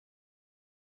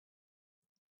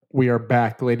We are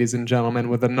back, ladies and gentlemen,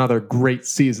 with another great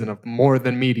season of More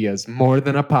Than Media's More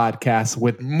Than a Podcast,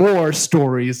 with more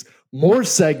stories, more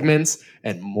segments,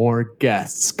 and more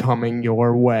guests coming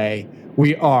your way.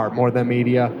 We are More Than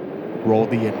Media. Roll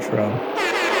the intro.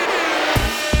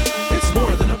 It's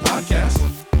more than a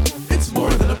podcast. It's more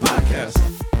than a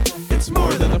podcast. It's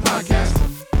more than a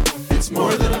podcast. It's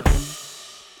more than a...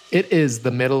 It is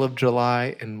the middle of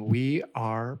July, and we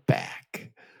are back.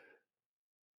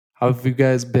 How have you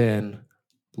guys been,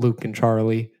 Luke and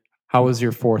Charlie? How was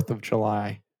your 4th of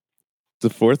July? The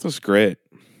 4th was great.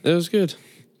 It was good.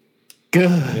 Good.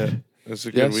 Yeah, it was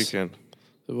a good weekend.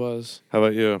 It was. How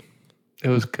about you? It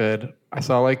was good. I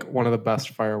saw like one of the best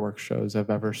fireworks shows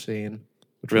I've ever seen.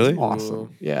 Which Really? was awesome. Ooh.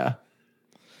 Yeah.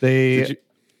 Did you?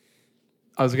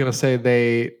 I was going to say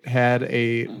they had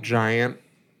a giant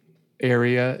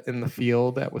area in the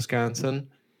field at Wisconsin.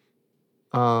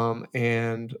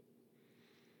 And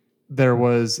there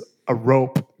was a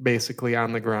rope basically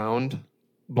on the ground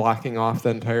blocking off the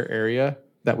entire area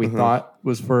that we thought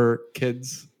was for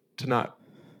kids to not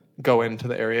go into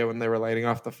the area when they were lighting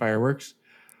off the fireworks.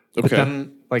 Okay. But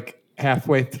then, like,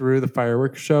 halfway through the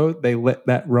fireworks show, they lit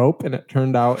that rope, and it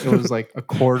turned out it was like a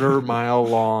 1/4 mile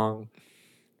long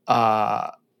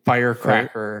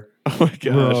firecracker. Oh my gosh.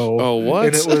 row. Oh, what?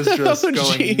 And it was just Oh,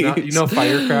 going, jeez. you know,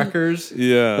 firecrackers?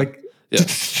 Yeah. Like, Yeah.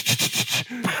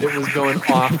 it was going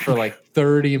off for like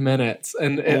 30 minutes,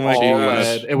 and it Oh my all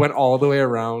gosh. it went all the way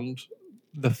around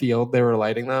the field they were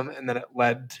lighting them, and then it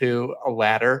led to a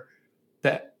ladder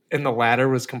and the ladder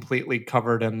was completely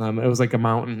covered in them. It was like a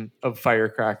mountain of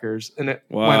firecrackers, and it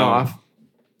went Wow. off.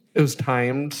 It was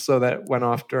timed so that it went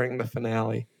off during the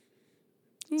finale.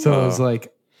 So it was Wow.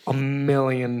 like a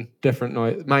million different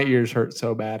noise. My ears hurt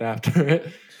so bad after it.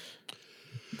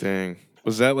 Dang.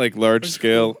 Was that like large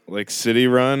scale, like city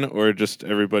run, or just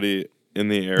everybody in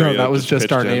the area? No, that was just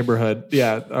pitched our in? neighborhood.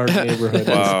 Yeah, our neighborhood.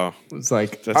 Wow. was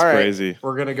like, That's all right, crazy.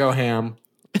 we're gonna go ham.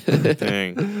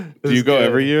 Dang. It Do was you go good.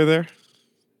 every year there?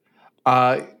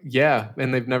 Yeah,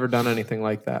 and they've never done anything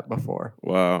like that before.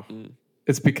 Wow.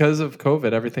 It's because of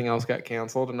COVID. Everything else got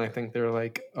canceled, and I think they're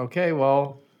like, okay,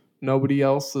 well, nobody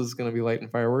else is going to be lighting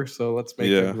fireworks, so let's make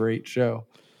Yeah. a great show.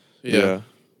 Yeah.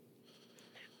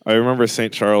 I remember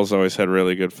St. Charles always had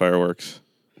really good fireworks.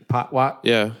 Pot what?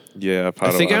 Yeah. Yeah, I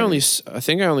think I only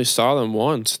saw them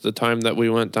once. The time that we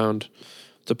went down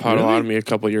to Potawatomi a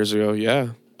couple years ago. Yeah.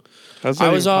 How's that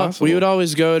I was even off. possible? We would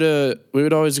always go to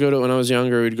when I was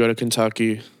younger. We'd go to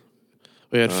Kentucky.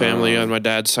 We had family on my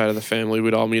dad's side of the family.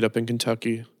 We'd all meet up in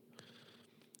Kentucky.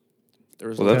 There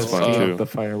was Well, that's lots fun, of- too. The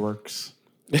fireworks.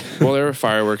 Well, there were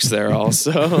fireworks there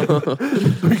also.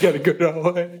 We got to go that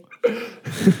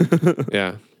way.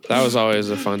 Yeah, that was always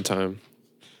a fun time.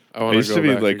 I I want used to to go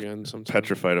be back like again sometime.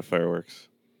 petrified of fireworks.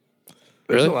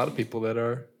 There's Really? a lot of people that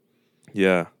are.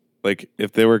 Yeah, like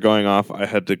if they were going off, I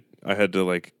had to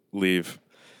like leave.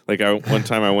 Like one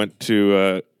time I went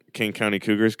to King County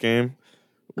Cougars game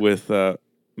with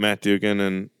Matt Dugan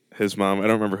and his mom. I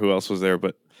don't remember who else was there,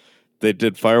 but they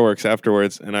did fireworks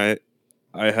afterwards, and I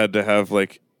had to have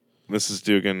like Mrs.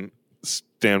 Dugan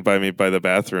stand by me by the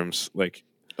bathrooms, like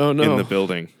Oh no! in the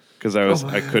building, because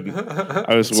I couldn't.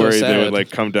 I was So worried they sad. would like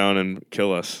come down and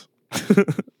kill us.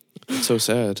 It's so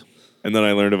sad. And then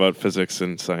I learned about physics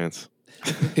and science.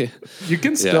 You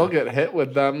can still Yeah. get hit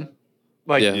with them.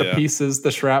 Like Yeah. the Yeah. pieces,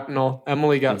 the shrapnel.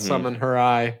 Emily got some in her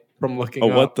eye from looking Oh,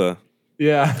 up. what the?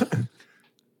 Yeah.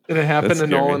 And it happened That's to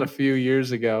Nolan scary. a few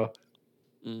years ago.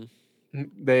 Mm.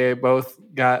 They both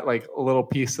got like a little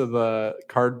piece of the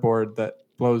cardboard that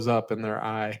blows up in their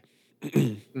eye.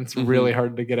 It's really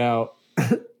hard to get out,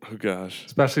 Oh gosh.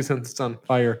 especially since it's on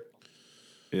fire.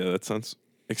 Yeah, that sounds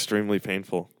extremely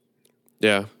painful.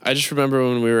 Yeah, I just remember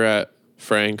when we were at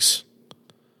Frank's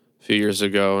a few years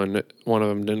ago, and one of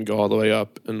them didn't go all the way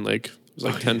up, and like it was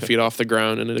like 10 feet off the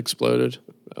ground, and it exploded.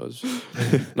 That was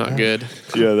not good.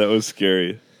 Yeah, that was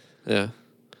scary. Yeah,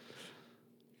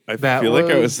 I That feel like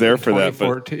I was there in for that,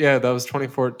 but 2014. Yeah, that was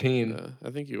 2014. I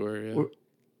think you were.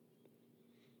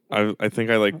 I think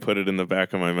I like put it in the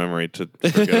back of my memory to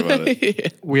forget about it. Yeah.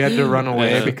 We had to run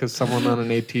away Yeah. because someone on an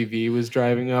ATV was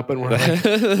driving up, and we're like,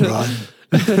 run.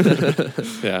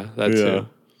 Yeah, that Yeah. too.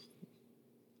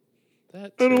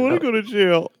 That I don't too. want to go to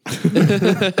jail.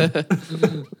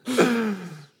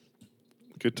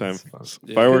 Good time. It's fun.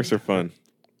 Yeah. Fireworks are fun.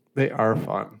 They are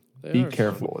fun. They Be are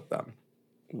careful with them.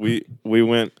 We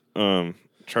went.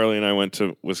 Charlie and I went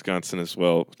to Wisconsin as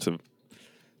well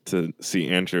to see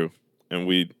Andrew, and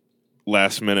we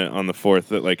last minute on the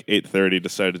 4th at like 8:30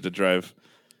 decided to drive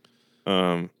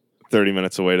 30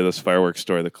 minutes away to this fireworks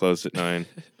store that closed at 9.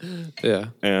 Yeah.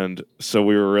 And so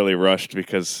we were really rushed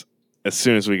because as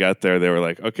soon as we got there, they were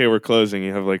like, "Okay, we're closing.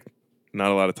 You have like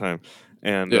not a lot of time,"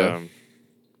 and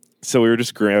so we were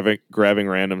just grabbing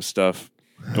random stuff,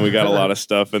 and we got a lot of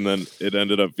stuff, and then it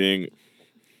ended up being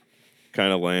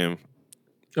kind of lame.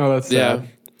 Oh, that's sad.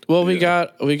 Well, we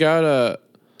got the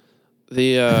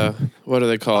what are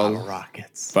they called?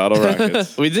 Bottle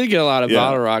Rockets. We did get a lot of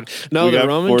bottle rockets. No, we the got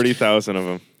Roman 40,000 of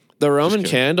them. The Roman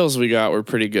candles we got were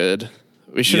pretty good.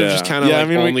 We should have just kind of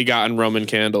only gotten Roman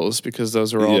candles because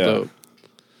those were all dope.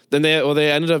 Then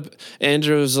they ended up.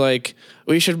 Andrew was like,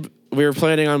 we were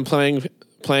planning on playing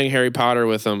Harry Potter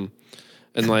with them,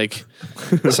 and like,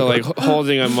 so like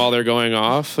holding them while they're going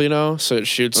off, so it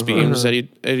shoots beams at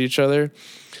each other.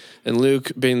 And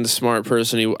Luke, being the smart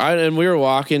person, and we were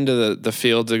walking to the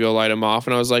field to go light them off,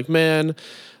 and I was like, man,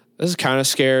 this is kind of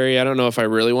scary. I don't know if I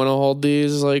really want to hold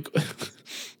these while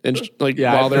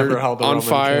they're on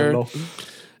fire. Candle.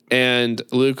 And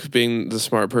Luke, being the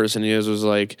smart person he is, was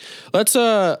like, let's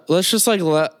just like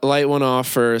light one off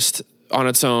first on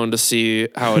its own to see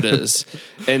how it is.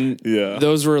 And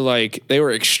those were they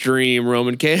were extreme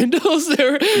Roman candles. They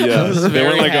were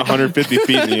like 150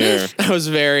 feet in the air. I was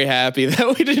very happy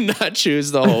that we did not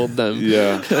choose to hold them.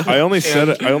 Yeah. I only said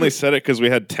it because we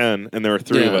had 10 and there were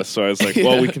 3 of us. So I was like,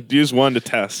 well, we could use one to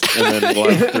test and then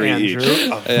we'll have 3 each.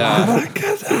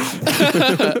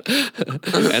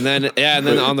 And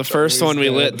then on the first one we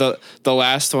lit, the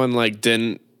last one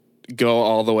didn't go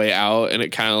all the way out, and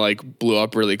it kind of blew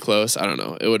up really close. I don't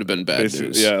know. It would have been bad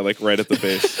news. Yeah, right at the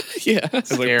base. Yeah, it's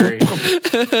scary.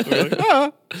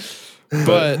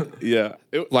 But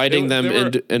lighting them they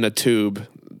were, in a tube,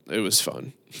 it was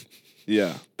fun.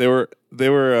 Yeah, they were.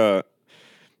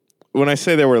 When I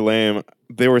say they were lame,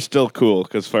 they were still cool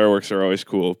because fireworks are always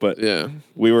cool. But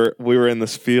we were in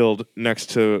this field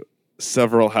next to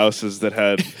several houses that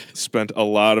had spent a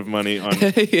lot of money on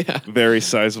very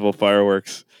sizable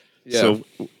fireworks. Yeah. So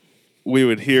we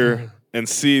would hear and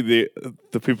see the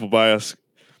people by us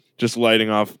just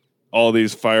lighting off all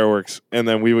these fireworks, and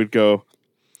then we would go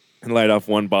and light off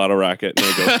one bottle rocket, and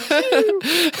they go,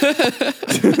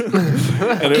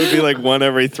 and it would be one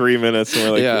every 3 minutes, and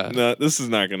we're like, no, this is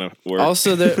not gonna work.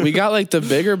 Also, we got the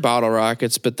bigger bottle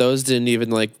rockets, but those didn't even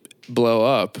blow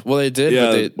up. Well, they did,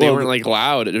 but they weren't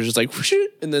loud. It was just whoosh,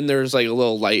 and then there was a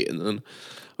little light, and then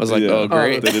I was like, oh,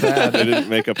 great. They didn't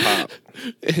make a pop.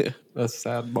 That's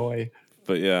sad boy.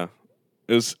 But yeah,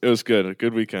 it was good. A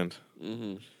good weekend.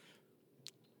 Mm-hmm.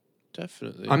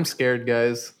 Definitely. I'm scared,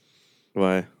 guys.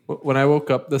 Why? When I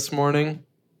woke up this morning,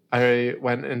 I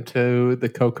went into the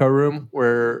Coco room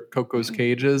where Coco's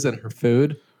cage is and her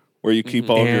food. Where you keep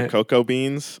all of your cocoa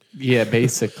beans? Yeah,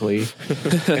 basically.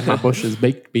 And my Bush's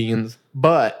baked beans.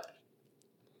 But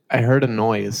I heard a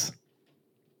noise.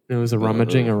 It was a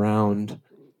rummaging around.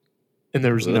 And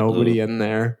there was nobody in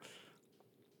there.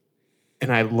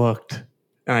 And I looked,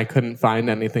 and I couldn't find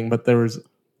anything, but there was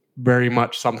very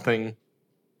much something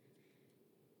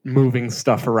moving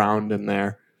stuff around in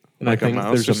there. And I think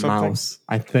there's a mouse.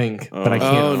 I think, but I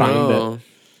can't find it.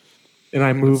 And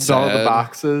I moved all the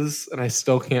boxes, and I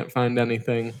still can't find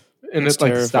anything. And it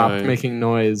stopped making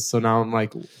noise. So now I'm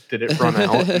like, did it run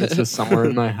out? And it's just somewhere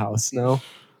in my house now.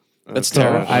 That's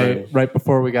terrifying. Right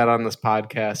before we got on this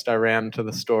podcast, I ran to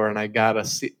the store and I got a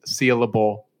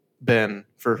sealable bin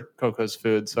for Coco's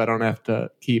food, so I don't have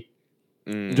to keep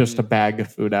just a bag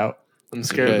of food out. I'm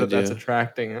scared that's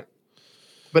attracting it.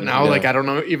 But now, I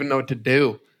don't even know what to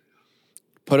do.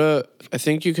 I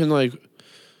think you can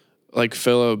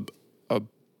fill a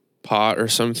pot or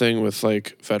something with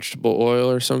vegetable oil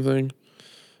or something.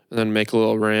 And then make a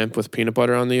little ramp with peanut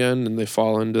butter on the end, and they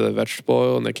fall into the vegetable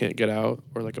oil, and they can't get out,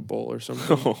 or a bowl or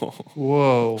something.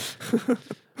 Whoa,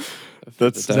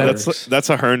 that's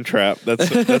a hern trap. That's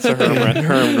a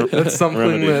herm. That's something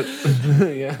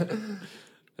remedy.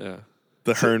 Yeah.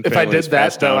 The hern. If I did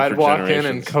that, though, I'd walk in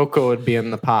and Coco would be in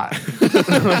the pot,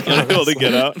 unable to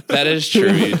get out. That is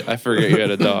true. I forget you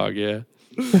had a dog. Yeah.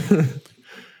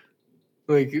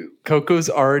 Coco's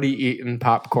already eaten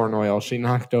popcorn oil. She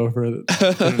knocked over an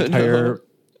entire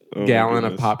gallon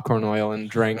of popcorn oil and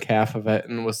drank half of it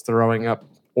and was throwing up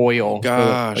oil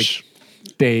for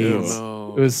days.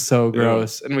 It was so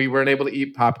gross. And we weren't able to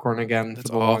eat popcorn again for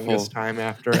the longest time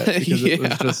after it because it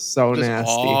was just so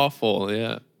nasty. Awful,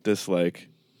 yeah. Dislike.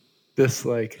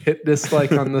 Hit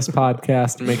dislike on this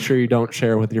podcast and make sure you don't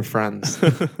share with your friends.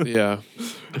 Yeah.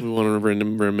 We want to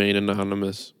remain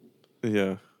anonymous.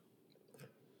 Yeah.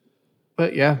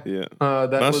 But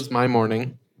that was my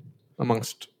morning,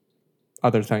 amongst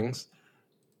other things.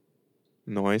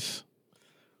 Nice.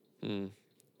 Did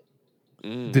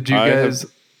you guys?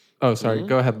 Go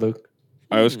ahead, Luke.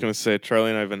 I was going to say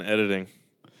Charlie and I have been editing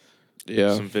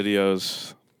Yeah. some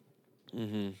videos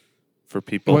for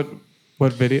people.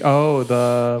 What video? Oh,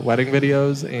 the wedding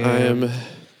videos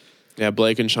and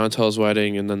Blake and Chantel's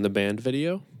wedding and then the band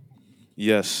video.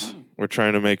 Yes, we're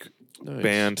trying to make Nice.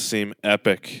 band seem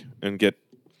epic and get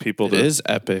people It to is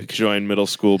epic. join middle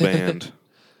school band.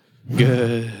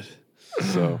 Good.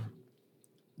 So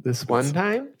this one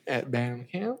time at band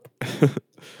camp.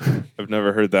 I've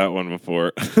never heard that one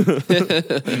before.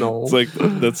 No, It's like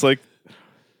that's like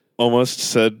almost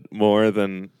said more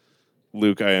than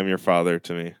Luke, I am your father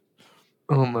to me.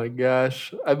 oh my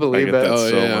gosh, I I believe get that. that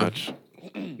so yeah. much.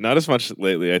 Not as much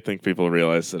lately. I think people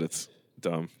realize that it's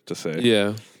dumb to say.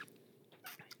 Yeah.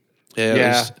 Yeah.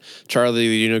 Yeah. There's Charlie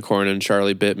the Unicorn and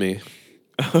Charlie Bit Me.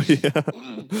 Oh yeah.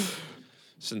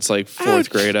 Since like fourth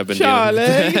grade, I've been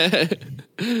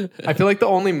dealing. I feel like the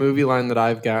only movie line that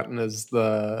I've gotten is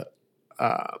the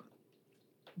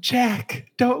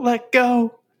Jack, don't let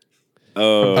go.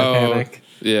 Oh, Titanic.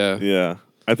 Yeah. yeah.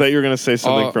 I thought you were gonna say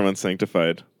something Oh. from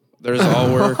Unsanctified. There's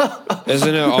all work.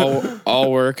 Isn't it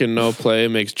all work and no play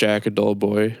makes Jack a dull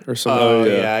boy or something? Oh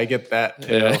yeah. yeah, I get that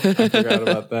too. Yeah. I forgot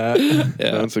about that.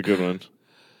 Yeah. That's a good one.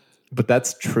 But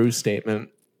that's a true statement.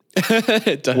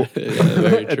 It does. Yeah,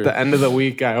 very At true. the end of the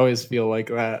week, I always feel like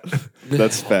that.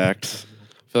 That's facts.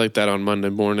 I feel like that on Monday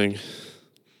morning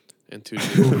and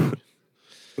Tuesday morning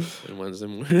and Wednesday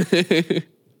morning.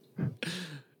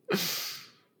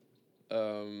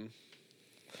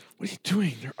 What are you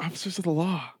doing? They're officers of the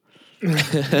law.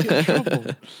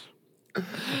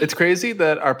 It's crazy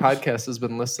that our podcast has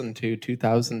been listened to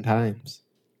 2,000 times.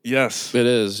 Yes. It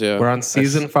is, yeah. We're on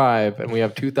season 5 and we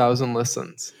have 2,000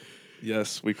 listens.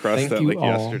 Yes. We crossed Thank that you like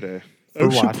all. yesterday. For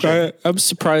watching. I'm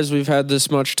surprised we've had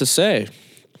this much to say.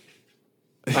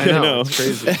 I know, know. it's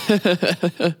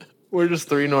crazy. We're just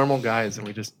 3 normal guys and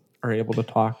we just are able to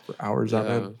talk for hours on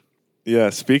end. Yeah.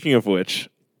 Speaking of which,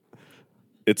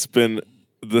 it's been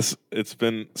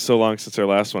so long since our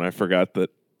last one. I forgot that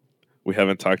we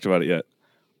haven't talked about it yet.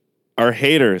 Our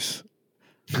haters.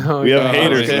 Oh, We have God.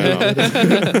 haters Okay. now.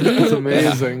 It's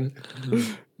amazing.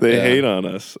 They Yeah. hate on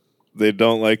us. They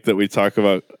don't like that we talk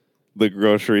about the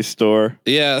grocery store.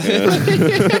 Yeah.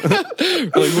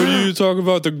 Like, what do you talk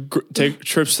about? Take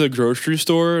trips to the grocery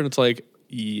store? And it's like,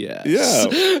 yes. Yeah.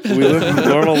 We live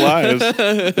normal lives.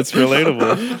 It's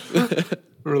relatable.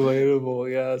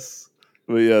 Relatable, yes.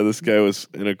 But yeah, this guy was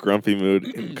in a grumpy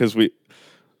mood because we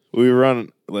run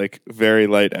like very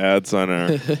light ads on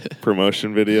our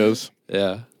promotion videos.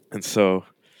 Yeah. And so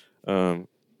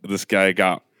this guy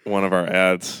got one of our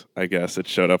ads, I guess. It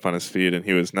showed up on his feed, and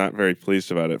he was not very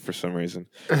pleased about it for some reason.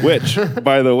 Which,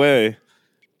 by the way,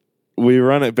 we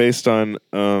run it based on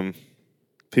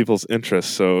people's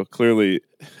interests. So clearly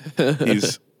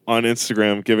he's on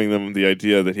Instagram giving them the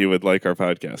idea that he would like our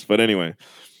podcast. But anyway,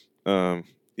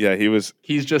 yeah,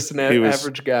 He's just an was-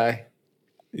 average guy.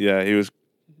 he was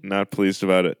not pleased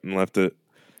about it and left a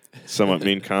somewhat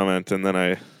mean comment. And then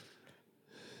I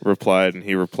replied, and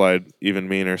he replied even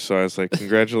meaner. So I was like,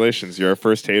 "Congratulations, you're our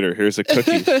first hater. Here's a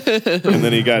cookie." And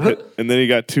then he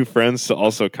got 2 friends to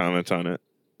also comment on it.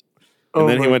 And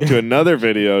then he went to another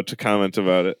video to comment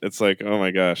about it. It's like, oh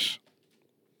my gosh,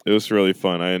 it was really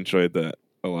fun. I enjoyed that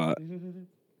a lot.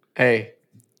 Hey,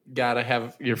 gotta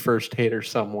have your first hater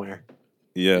somewhere.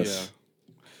 Yes,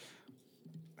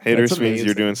 haters That's means you're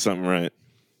amazing. doing something right.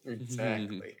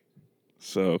 Exactly.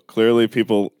 So clearly,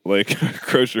 people like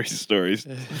grocery store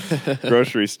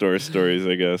stories,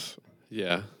 I guess.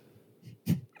 Yeah.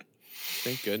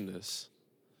 Thank goodness.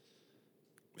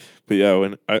 But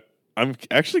yeah, I'm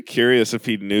actually curious if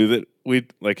he knew that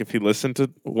if he listened to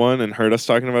one and heard us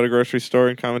talking about a grocery store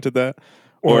and commented that,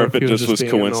 or if it he just was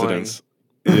being coincidence.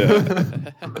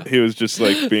 Yeah, he was just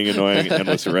like being annoying and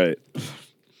was right.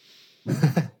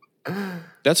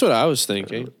 That's what I was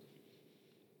thinking.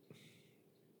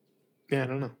 Yeah, I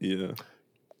don't know. Yeah.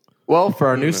 Well, for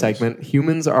our new knows? segment,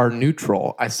 humans are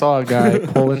neutral. I saw a guy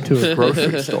pull into a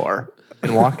grocery store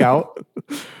and walk out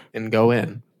and go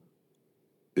in.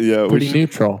 Yeah, Pretty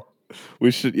neutral. we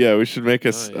should make a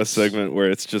Nice. segment where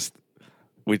it's just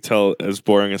we tell as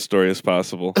boring a story as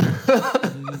possible.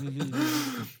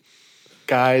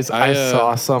 Guys, I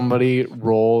saw somebody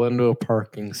roll into a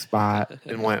parking spot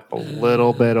and went a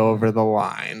little bit over the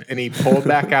line, and he pulled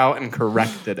back out and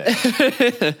corrected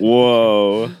it.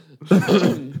 Whoa.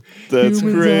 That's Humans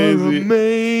are crazy.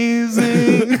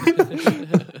 amazing.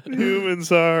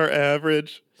 Humans are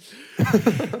average.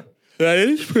 That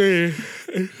is pretty.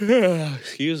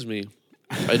 Excuse me.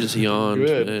 I just yawned.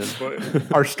 Good. Man.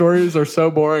 Our stories are so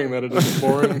boring that it is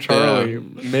boring Charlie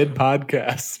mid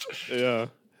podcast. Yeah.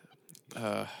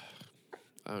 I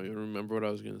don't even remember what I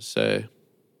was going to say.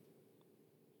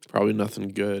 Probably nothing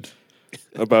good.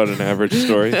 About an average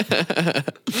story.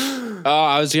 Oh,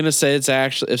 I was gonna say it's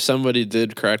actually if somebody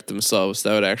did correct themselves,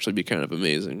 that would actually be kind of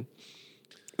amazing.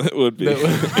 It would be.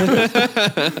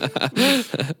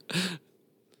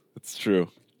 It's true.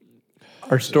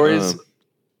 Our stories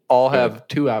all go have ahead.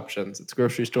 two options. It's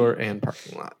grocery store and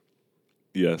parking lot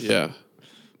Yes. Yeah.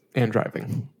 and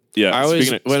driving. Yeah. I always-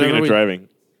 Speaking whenever of we- driving.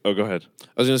 Oh, go ahead.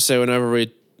 I was gonna say whenever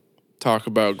we talk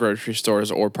about grocery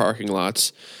stores or parking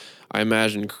lots, I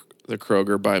imagine the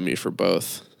Kroger by me for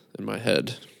both in my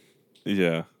head.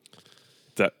 Yeah.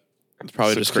 It's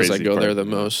probably It's a just because I crazy go there part, the yeah.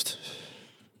 most.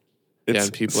 It's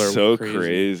and people are so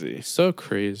crazy. So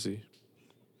crazy.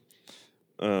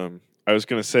 I was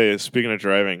gonna say, speaking of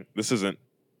driving, this isn't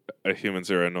a humans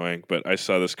are annoying, but I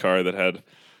saw this car that had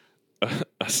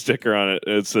a sticker on it.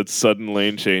 It said "sudden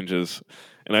lane changes,"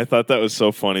 and I thought that was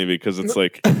so funny because it's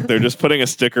like they're just putting a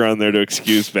sticker on there to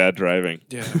excuse bad driving.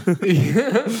 Yeah.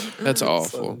 That's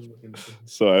awful.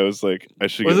 So I was like, I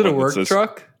should. Was get it a one that work says-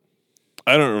 truck?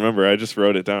 I don't remember. I just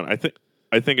wrote it down. I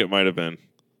think it might have been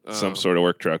some sort of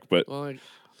work truck, but Well,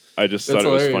 I just That's thought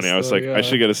it was hilarious, funny. I was though, like, yeah. I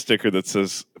should get a sticker that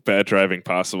says "bad driving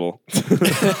possible."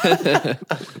 they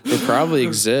probably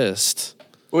exist.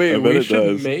 Wait, I bet we it should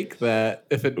does. make that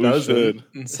if it We doesn't should.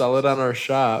 and sell it on our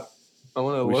shop. I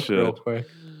want to We look real should. quick.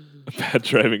 Bad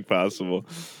driving possible.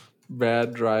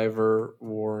 Bad driver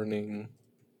warning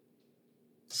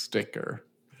sticker.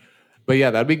 But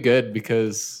yeah, that'd be good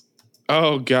because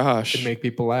Oh gosh. it'd make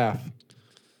people laugh.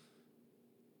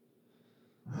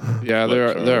 Yeah,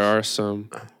 Look, there Charles. are some.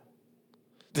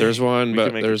 There's one, We but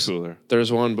can make there's it cooler.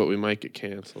 there's one, but we might get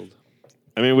canceled.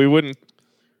 I mean, we would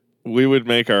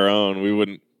make our own. We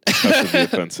wouldn't have to be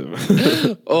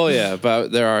offensive. Oh yeah,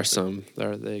 but there are some.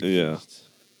 They Yeah. exist.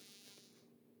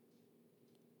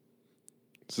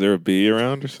 Is there a bee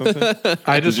around or something?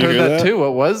 I just you heard hear that that? too.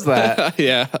 What was that?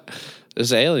 Yeah.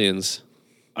 There's aliens.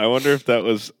 I wonder if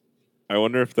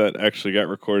that actually got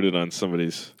recorded on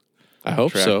somebody's I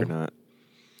hope track so. or not.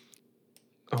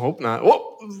 I hope not.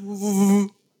 Whoa.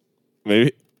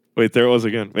 Maybe. Wait, there it was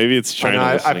again. Maybe it's Oh, China.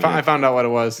 no, listening I in. found out what it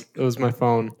was. It was my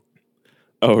phone.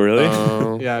 Oh, really?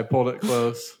 Yeah, I pulled it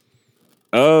close.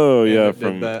 oh, and yeah. it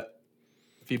did that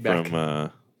feedback.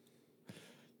 From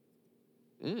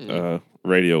Mm.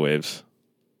 radio waves.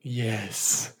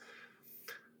 Yes.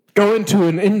 Go into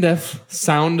an in-depth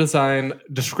sound design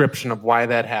description of why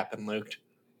that happened, Luke.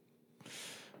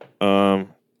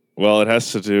 Well, it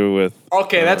has to do with.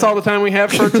 Okay, that's all the time we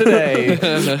have for today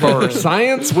for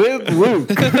Science with Luke.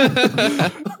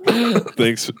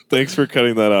 Thanks for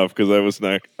cutting that off because I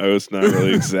was not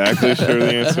really exactly sure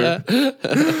the answer.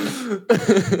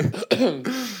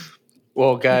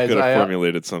 Well, guys, Could have I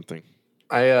formulated something.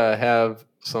 have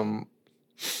some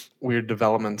weird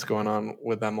developments going on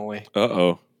with Emily.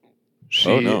 Oh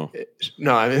no.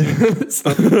 No, I mean, it's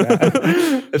nothing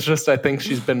bad. It's just I think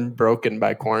she's been broken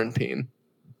by quarantine.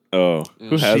 Oh,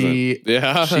 who hasn't?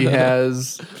 Yeah. She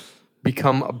has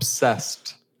become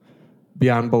obsessed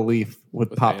beyond belief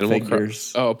with pop Animal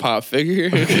figures. Oh, pop figure.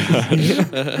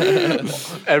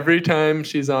 Every time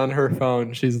she's on her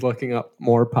phone, she's looking up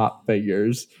more pop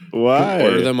figures. Why?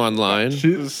 Order them online.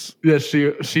 She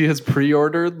has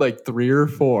pre-ordered like 3 or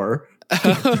 4.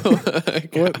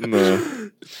 What in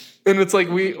the? And it's like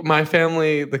my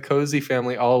family, the Cozy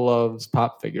family, all loves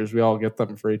pop figures. We all get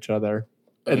them for each other.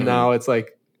 And now it's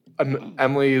like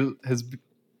Emily has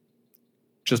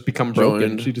just become broken.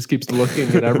 Joined. She just keeps looking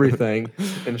at everything,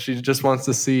 and she just wants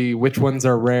to see which ones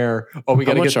are rare. Oh, we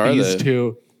got to much get are these they?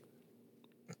 too.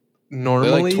 They're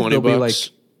Normally, like 20 they'll be like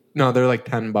bucks. no, they're like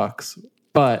 $10.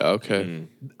 But Okay.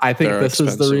 I think They're this is the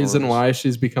expensive reason ones. why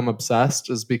she's become obsessed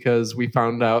is because we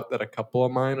found out that a couple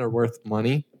of mine are worth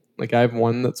money. Like I have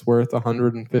one that's worth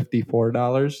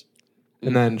 $154.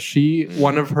 And then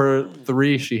one of her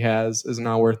 3 she has is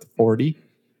now worth 40.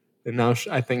 And now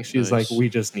I think she's Nice. like, we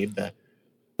just need to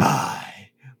buy.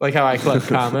 Like how I collect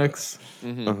comics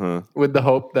Uh-huh. with the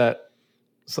hope that,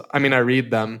 I read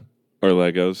them Or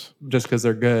Legos. just because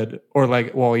they're good. Or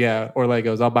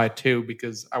Legos. I'll buy 2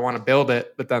 because I want to build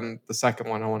it. But then the second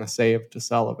one I want to save to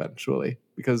sell eventually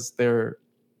because they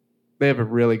have a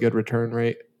really good return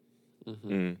rate.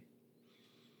 Mm.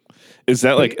 Is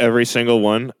that like every single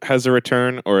one has a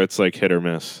return, or it's like hit or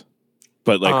miss?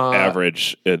 But like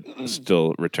average, it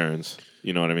still returns.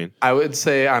 You know what I mean? I would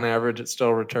say on average it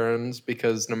still returns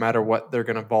because no matter what, they're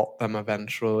going to vault them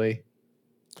eventually.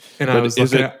 And I But was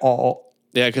is looking it- at all.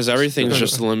 Yeah, because everything's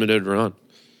just a limited run.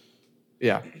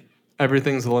 Yeah.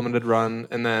 Everything's a limited run.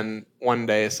 And then one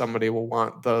day somebody will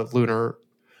want the lunar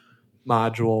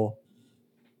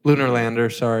lander,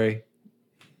 sorry.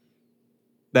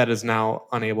 that is now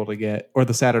unable to get, or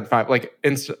the Saturn V. Like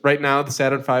right now, the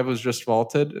Saturn V was just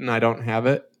vaulted, and I don't have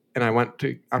it. And I'm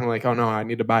like, oh no, I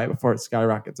need to buy it before it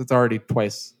skyrockets. It's already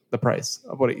twice the price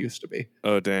of what it used to be.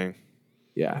 Oh dang.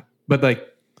 Yeah, but like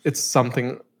it's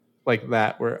something like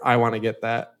that where I want to get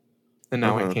that, and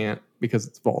now I can't because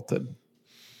it's vaulted.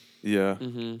 Yeah.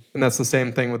 And that's the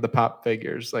same thing with the pop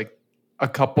figures. Like a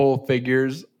couple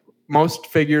figures, most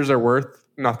figures are worth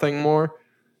nothing more,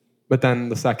 but then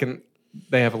the second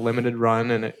they have a limited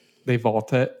run and they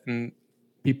vault it and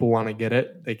people want to get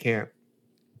it, they can't.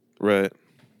 Right.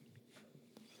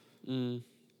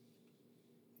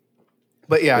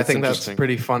 But yeah, I That's think that's interesting.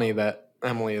 pretty funny that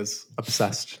Emily is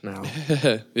obsessed now.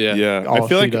 Yeah. Yeah. All I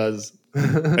feel she like does.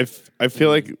 I feel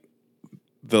like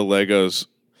the Legos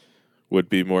would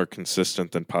be more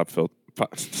consistent than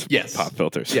Yes. pop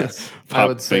filters. Yes, I Pop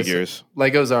would say figures. so.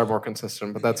 Legos are more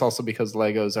consistent, but that's also because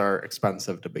Legos are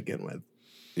expensive to begin with.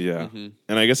 Yeah. And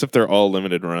I guess if they're all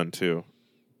limited run too.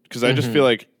 Because I just feel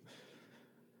like,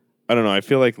 I don't know, I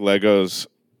feel like Legos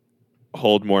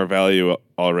hold more value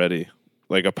already.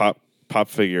 Like a pop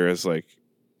figure is like,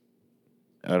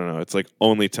 I don't know, it's like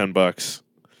only $10.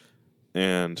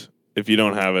 And if you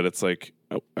don't have it, it's like,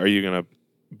 are you going to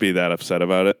be that upset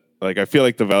about it? Like, I feel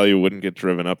like the value wouldn't get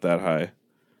driven up that high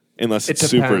unless it's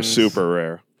super, depends. super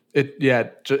rare.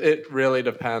 It really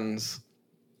depends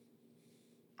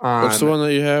on What's the one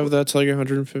that you have that's like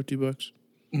 $150?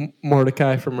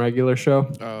 Mordecai from Regular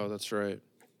Show. Oh, that's right.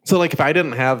 So like if I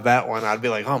didn't have that one, I'd be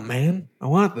like, oh man, I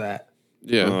want that.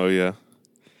 Yeah. Oh, yeah.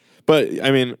 But, I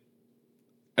mean,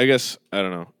 I guess, I don't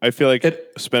know. I feel like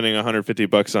spending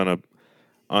 $150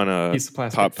 on a Piece of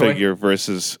plastic pop toy? figure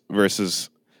versus $400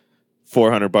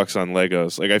 on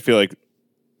Legos. Like, I feel like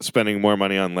spending more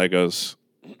money on Legos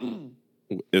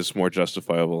is more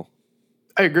justifiable,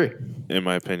 I agree. in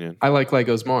my opinion. I like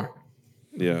Legos more.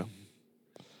 Yeah.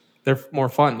 They're more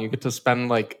fun. You get to spend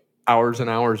like hours and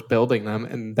hours building them,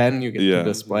 and then you get Yeah. to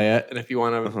display it. And if you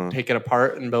want to take it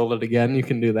apart and build it again, you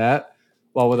can do that.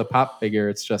 While with a pop figure,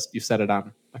 it's just you set it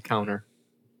on a counter.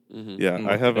 Yeah. And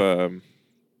I look have at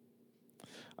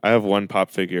I have one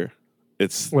pop figure.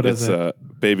 What is it?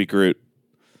 Baby Groot.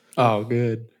 Oh,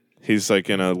 good. He's like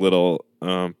in a little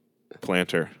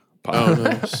planter pot. Oh,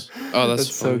 nice. Oh,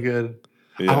 that's so fun. good.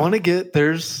 Yeah. I want to get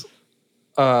there's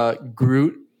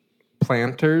Groot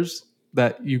planters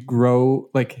that you grow,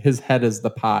 like his head is the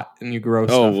pot and you grow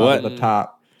stuff out what? of the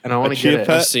top. And I want to chia get it.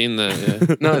 pet? I've seen that.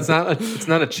 Yeah. No, it's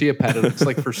not a chia pet. It looks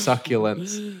like for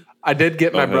succulents. I did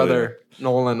get my hell brother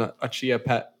Nolan a chia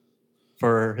pet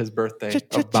for his birthday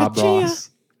of Bob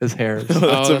Ross. His hair. That's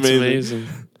That's amazing. amazing.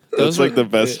 That's like the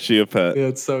best chia pet. Yeah,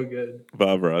 it's so good.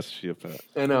 Bob Ross chia pet.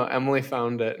 I know. Emily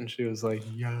found it and she was like,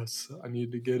 "Yes, I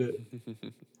need to get it."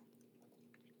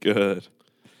 Good.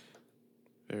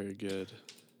 Very good.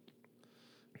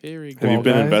 Very good. Have you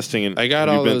been guys, investing in? I got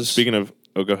have you all been- those- Speaking of,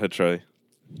 go ahead, Charlie.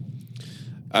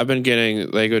 I've been getting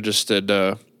Lego just did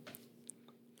like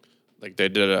they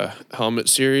did a helmet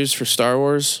series for Star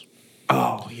Wars.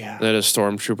 Oh yeah. They had a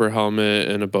Stormtrooper helmet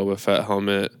and a Boba Fett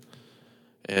helmet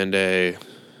and a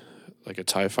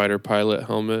TIE fighter pilot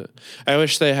helmet. I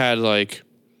wish they had like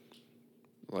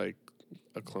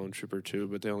a clone trooper too,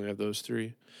 but they only have those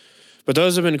three. But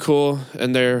those have been cool,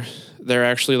 and they're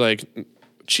actually like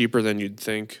cheaper than you'd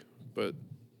think, but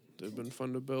they've been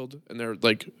fun to build, and they're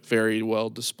like very well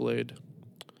displayed.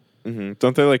 Mm-hmm.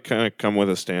 Don't they like kind of come with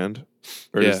a stand,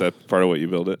 or is Yeah. that part of what you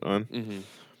build it on? Mm-hmm.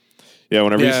 Yeah.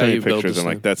 Whenever you Yeah, send me you build pictures, the I'm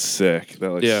like, stand. that's sick.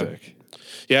 That looks Yeah. sick.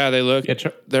 Yeah, they look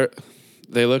Yeah,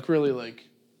 they look really like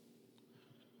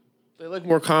they look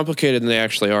more complicated than they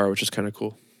actually are, which is kind of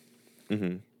cool.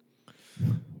 Mm-hmm.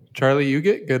 Charlie, you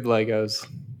get good Legos.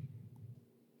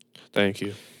 Thank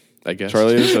you. I guess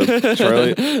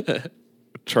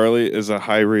Charlie is a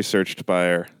high researched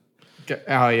buyer.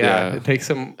 Oh yeah. Yeah. It takes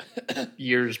him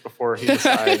years before he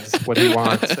decides what he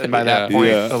wants, and by that Yeah. point,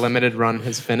 Yeah. the limited run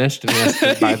has finished, and he has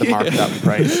to buy the marked up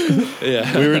price.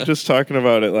 Yeah. We were just talking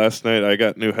about it last night. I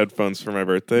got new headphones for my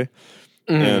birthday,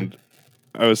 and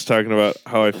I was talking about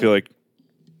how I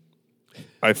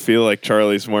feel like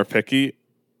Charlie's more picky,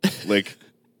 like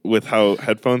with how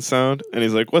headphones sound. And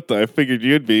he's like, "What the? I figured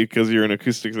you'd be because you're an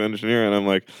acoustics engineer." And I'm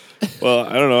like, "Well,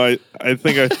 I don't know. I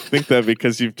think that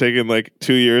because you've taken like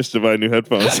 2 years to buy new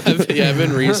headphones." I've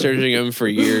been researching them for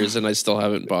years, and I still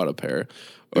haven't bought a pair.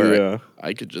 Or Yeah.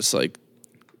 I could just like,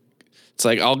 it's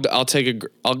like I'll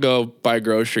go buy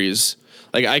groceries.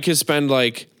 Like I could spend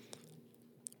like,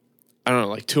 I don't know,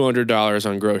 like $200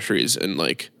 on groceries in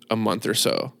like a month or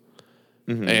so,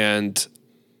 and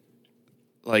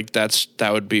like that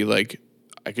would be like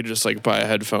I could just like buy a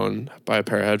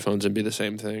pair of headphones and be the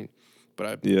same thing. but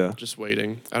I'm Yeah. just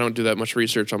waiting. I don't do that much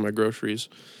research on my groceries.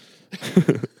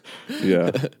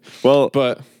 Yeah. Well,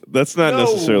 But that's not No,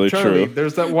 necessarily Charlie, true.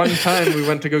 there's that one time we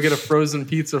went to go get a frozen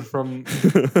pizza from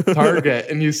Target,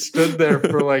 and you stood there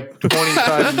for like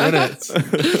 25 minutes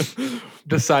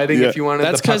deciding Yeah. if you wanted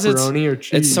that's the because pepperoni or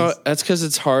cheese. that's because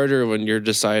it's harder when you're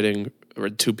deciding, or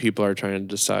two people are trying to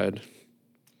decide.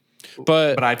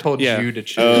 But I told yeah. you to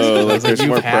choose. Oh, I like was there's "You've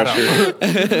more had 'em."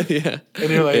 pressure. yeah. And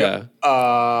you're like, Yeah.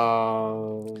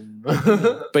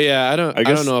 But yeah, I don't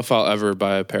guess- know if I'll ever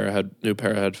buy a new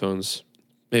pair of headphones.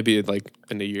 Maybe like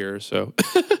in a year or so.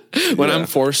 When Yeah. I'm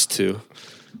forced to.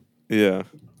 Yeah.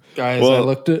 Guys, Well-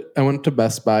 I went to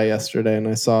Best Buy yesterday and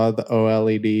I saw the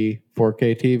OLED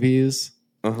 4K TVs.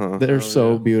 Uh-huh. They're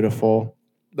so yeah. beautiful.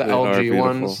 The They are LG beautiful.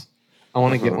 ones. I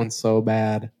want to get Uh-huh. one so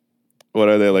bad. What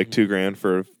are they, like $2,000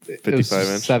 for a It was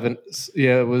 55 inch?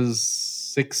 it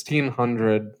was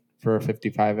 1,600 for a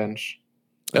 55 inch.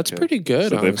 That's Okay. pretty good,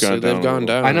 So they've honestly. gone They've down a gone little.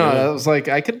 down. I know. yeah. I was like,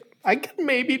 I could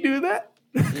maybe do that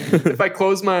if I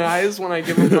close my eyes when I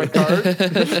give them my card.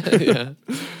 yeah.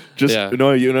 Just Yeah.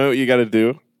 no, you know what you got to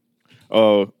do.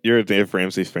 Oh, you're a Dave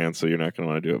Ramsey fan, so you're not going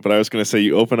to want to do it. But I was going to say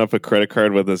you open up a credit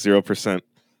card with a 0%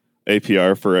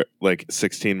 APR for like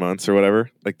 16 months or whatever,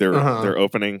 like their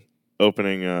opening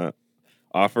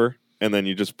offer, and then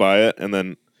you just buy it, and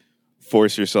then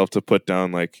force yourself to put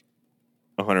down like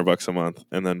 $100 a month,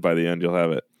 and then by the end you'll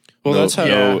have it. Well, that's how.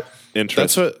 no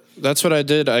interest. That's what I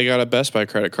did. I got a Best Buy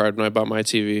credit card when I bought my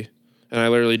TV, and I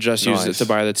literally just used it Nice. to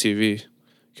buy the TV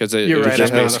because it You're was right.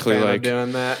 just I'm not a basically fan of like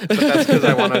doing that, but that's because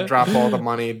I want to drop all the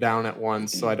money down at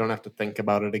once, so I don't have to think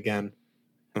about it again.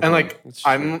 Uh-huh. And like, That's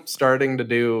true. I'm starting to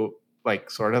do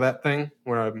like sort of that thing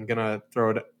where I'm gonna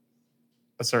throw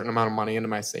a certain amount of money into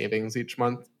my savings each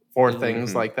month for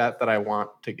things Mhm. like that I want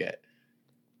to get.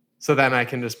 So then I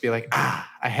can just be like, I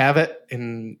have it,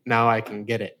 and now I can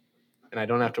get it, and I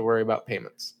don't have to worry about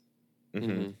payments.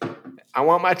 Mhm. I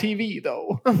want my TV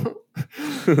though. And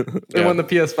Yeah. when the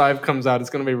PS5 comes out, it's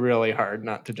going to be really hard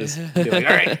not to just be like,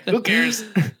 all right, who cares?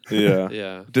 Yeah.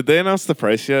 yeah. Did they announce the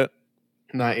price yet?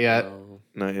 Not yet. No.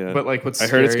 Not yet. But like, what's I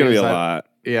heard it's scary going to be is a that- lot.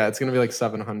 Yeah, it's going to be like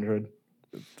 700.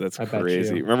 That's I bet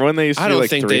crazy. you. Remember when they used to I do don't like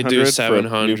think they 300 do for a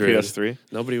 700. new PS3?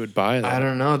 Nobody would buy that. I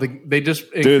don't know. They just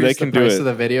increased Dude, they the can do price it. of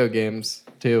the video games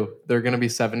too. They're going to be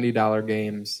 $70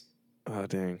 games. Oh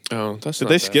dang! Oh, that's Did not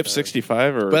they that skip bad.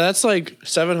 65 or? But that's like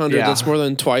 700. Yeah. That's more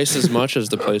than twice as much as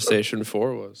the PlayStation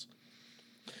 4 was.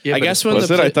 Yeah, I but guess when was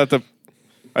the it? I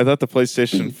thought the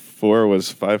PlayStation 4 was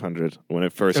 500 when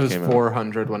it first it was came out.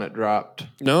 400 when it dropped.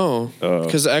 No, Oh.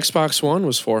 because the Xbox One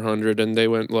was 400 and they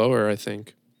went lower, I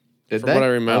think. Did From they? what I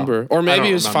remember. Or I maybe don't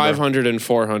it was remember. 500 and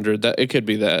 400. That it could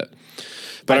be that.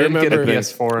 But I didn't remember get a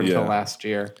PS4 until yeah. last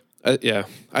year. yeah.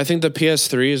 I think the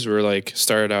PS3s were like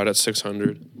started out at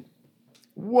 600.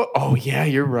 What? Oh yeah,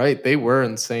 you're right. They were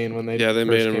insane when they Yeah, they first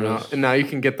made 'em came really- out, and now you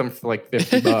can get them for like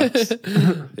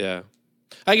 $50. Yeah.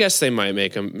 I guess they might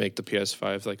make the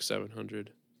PS5 like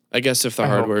 700. I guess if the I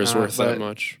hope hardware is not, worth that but-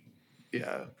 much.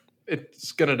 Yeah,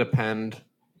 it's gonna depend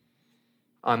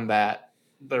on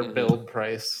their build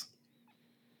price.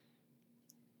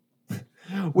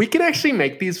 We can actually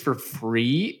make these for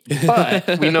free,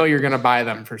 but we know you're gonna buy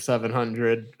them for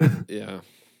 700. Yeah.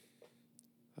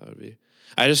 That would be.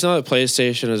 I just know that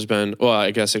PlayStation has been, well,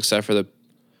 I guess except for the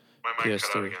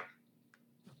PS3.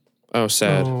 Oh,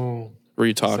 sad. Oh, Were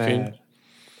you talking? sad.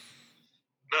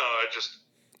 No, I just.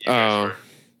 Oh. All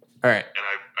right. And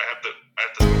I have to.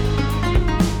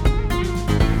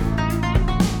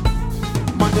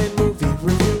 Monday movie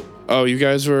review. Oh, you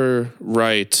guys were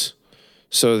right.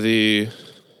 So when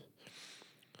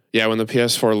the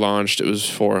PS4 launched, it was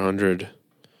 400.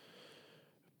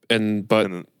 But And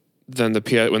then when the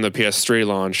PS3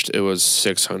 launched, it was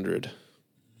 600.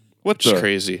 what Which is the?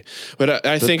 crazy. But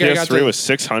I The think PS3 I got the, was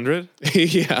 600.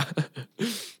 yeah.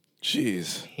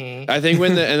 Jeez. I think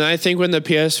when the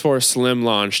PS4 Slim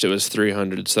launched, it was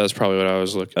 300. So that's probably what I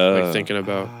was thinking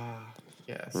about.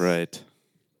 Yes. Right.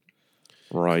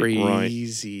 Right.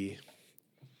 Crazy.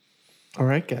 All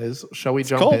right, guys. Shall we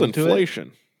jump Called into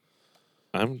inflation.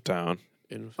 I'm down.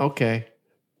 it? Okay.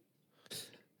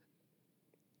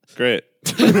 Great.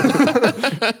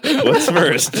 What's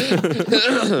first?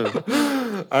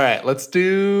 All right, let's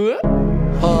do.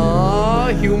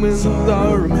 Humans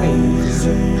are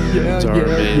amazing. Yeah, It's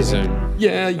amazing.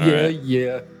 Yeah, yeah, right.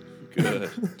 yeah. Good.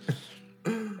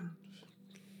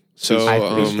 So I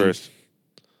Who's think- first?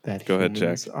 That Go ahead,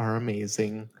 humans Jack. are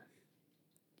amazing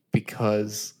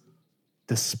because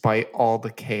despite all the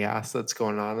chaos that's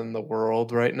going on in the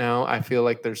world right now, I feel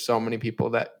like there's so many people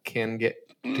that can get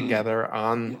together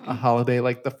on a holiday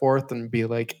like the 4th and be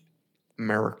like,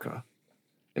 America,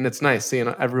 And it's nice seeing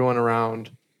everyone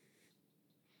around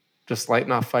just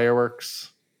lighting off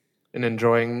fireworks and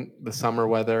enjoying the summer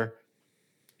weather.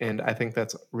 And I think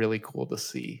that's really cool to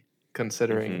see,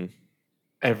 considering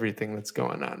everything that's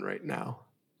going on right now.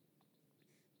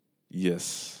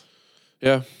 Yes.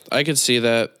 Yeah, I could see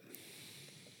that.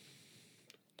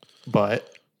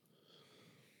 But,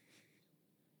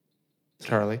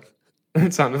 Charlie,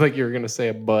 it sounded like you were going to say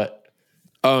a but.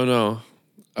 Oh no,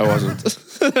 I wasn't.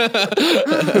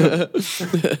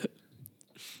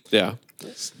 Yeah.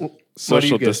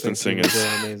 Social distancing is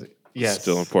amazing. Yes.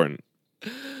 still important.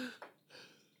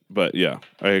 But yeah,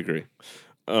 I agree.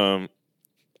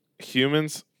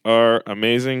 Humans are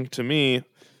amazing to me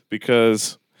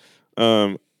because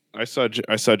I saw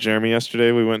Jeremy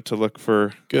yesterday. We went to look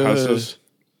for Good. houses,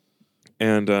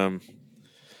 and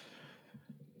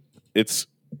it's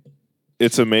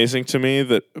amazing to me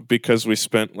that because we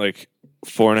spent like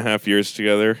 4.5 years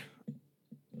together,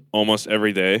 almost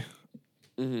every day.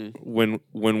 When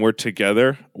we're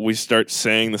together, we start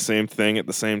saying the same thing at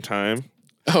the same time.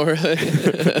 Oh, really?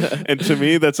 And to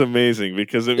me, that's amazing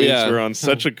because it means we're on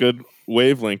such a good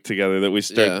wavelength together that we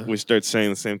start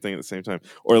saying the same thing at the same time,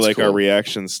 or That's like cool. our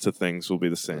reactions to things will be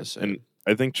the same. And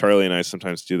I think Charlie and I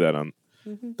sometimes do that on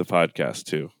the podcast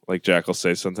too. Like Jack will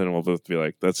say something, and we'll both be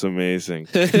like, "That's amazing,"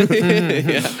 at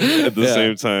the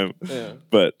same time. Yeah.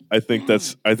 But I think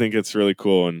it's really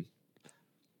cool, and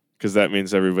because that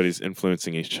means everybody's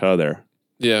influencing each other.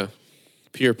 Yeah.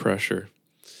 Peer pressure.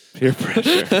 Peer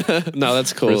pressure. No,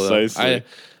 that's cool. Precisely.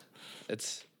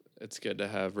 It's good to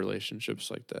have relationships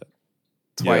like that.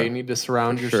 That's why you need to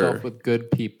surround For yourself sure. with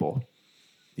good people.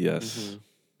 Yes.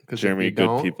 Because Jeremy,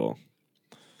 good people.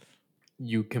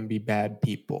 You can be bad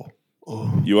people.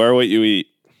 Oh. You are what you eat.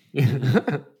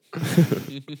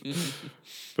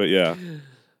 But yeah.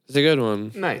 It's a good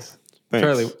one. Nice. Thanks.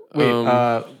 Charlie,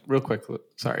 wait, real quick.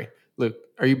 Sorry. Luke,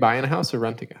 are you buying a house or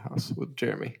renting a house with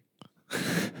Jeremy?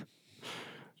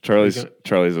 Charlie's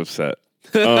upset.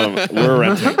 We're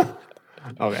renting.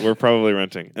 Okay. We're probably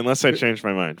renting, unless I change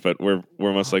my mind. But we're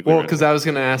most likely. Well, renting. because I was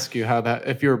going to ask you how that,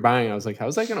 if you were buying, I was like,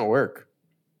 how's that going to work?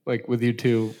 Like with you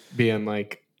two being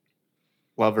like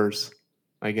lovers,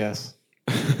 I guess.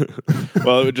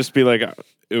 Well, it would just be like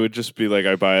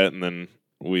I buy it and then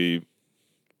we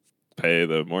pay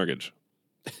the mortgage.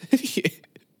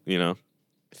 You know.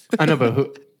 I know,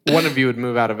 but one of you would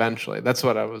move out eventually. That's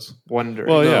what I was wondering.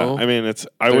 Well, No. yeah. I mean,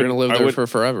 They're going to live there for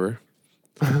forever.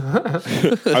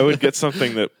 I would get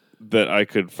something that I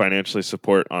could financially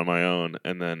support on my own,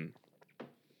 and then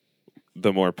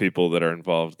the more people that are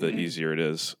involved, the easier it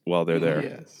is while they're there.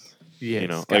 Yes. You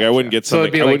know, Gotcha. like I wouldn't get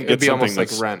something. So I wouldn't it'd get be almost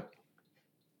something like rent.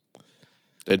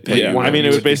 They'd pay Yeah, you. I mean,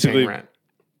 it would basically. rent.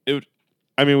 It would.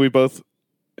 I mean,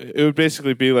 it would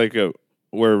basically be like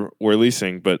we're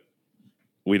leasing, but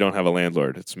we don't have a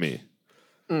landlord. It's me.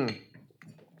 Gotcha.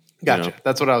 You know?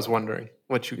 That's what I was wondering.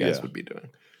 What you guys Yeah. would be doing.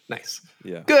 Nice.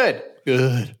 Yeah. Good.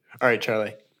 All right,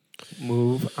 Charlie.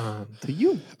 Move on to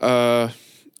you. I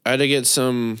had to get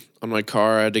some on my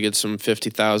car. I had to get some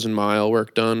 50,000 mile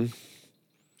work done.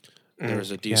 There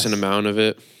was a decent amount of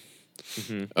it.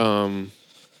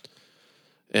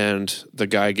 And the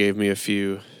guy gave me a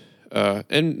few,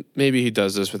 and maybe he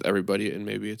does this with everybody, and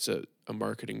maybe it's a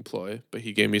marketing ploy, but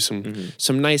he gave me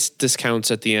some nice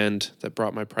discounts at the end that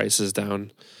brought my prices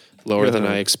down lower than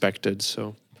I expected.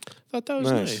 So I thought that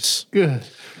was nice. Good.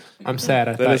 I'm sad.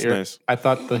 That is nice. I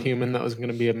thought the human that was going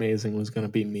to be amazing was going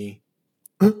to be me.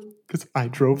 Because I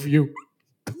drove you.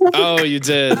 Oh, you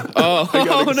did. Oh, I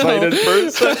got excited for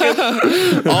a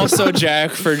second. Also,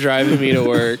 Jack for driving me to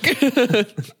work.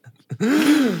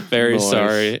 Very Nice.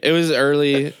 sorry. It was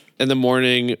early in the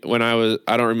morning when I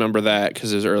don't remember that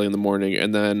because it was early in the morning.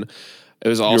 And then it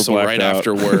was also blacked right out.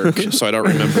 after work. So I don't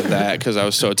remember that because I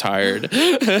was so tired.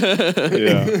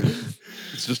 Yeah.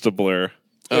 It's just a blur.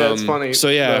 Yeah, it's funny. So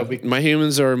yeah, though, my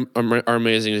humans are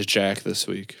amazing as Jack this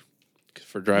week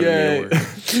for driving me Yay. to work.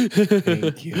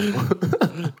 Thank you.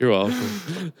 You're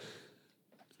welcome.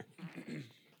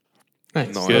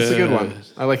 Nice. Nice. That's a good Good. one.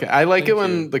 I like it. I like it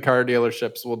when the car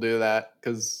dealerships will do that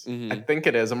because I think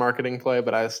it is a marketing play,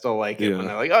 but I still like it when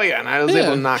they're like, "Oh yeah," and I was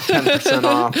able to knock 10%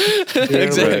 off. You're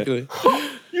Exactly.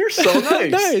 like, you're so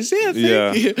nice. Nice.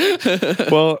 Yeah. Thank you.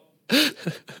 Well,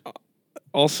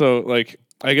 also, like,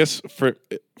 I guess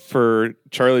for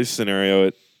Charlie's scenario,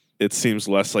 it seems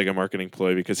less like a marketing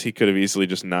ploy because he could have easily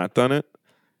just not done it.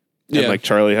 And like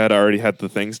Charlie had already had the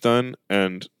things done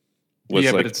and was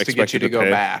Yeah, like but it's to expected get you to go pay.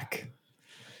 back.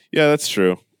 Yeah, that's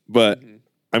true. But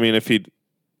I mean, if he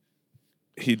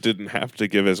didn't have to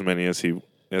give as many as he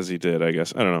did, I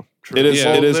guess. I don't know. True. It is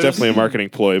Yeah. it is Well, definitely a marketing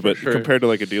ploy, but sure. compared to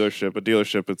like a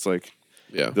dealership, it's like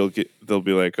Yeah. they'll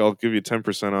be like, I'll give you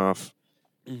 10% off,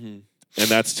 and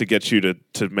that's to get you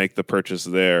to make the purchase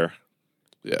there.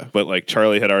 Yeah. But like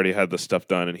Charlie had already had the stuff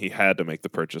done, and he had to make the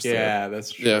purchase there. Yeah,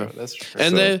 that's true. Yeah. That's true.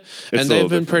 And So, they it's and a they've little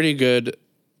been different. pretty good.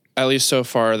 At least so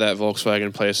far, that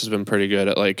Volkswagen place has been pretty good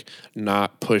at like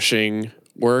not pushing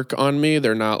work on me.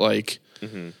 They're not like,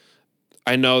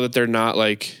 I know that they're not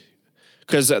like,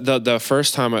 because the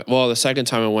first time, the second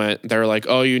time I went, they were like,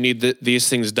 oh, you need these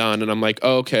things done. And I'm like,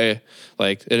 oh, okay,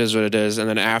 like it is what it is. And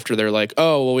then after they're like,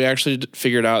 oh, well, we actually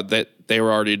figured out that they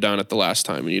were already done at the last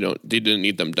time and you didn't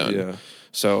need them done. Yeah.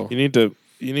 So You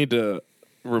need to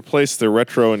replace the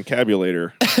retro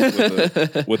encabulator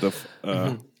with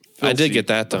a I did get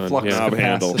that done. Flux Yeah. knob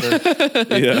handle.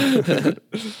 capacitor.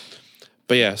 yeah.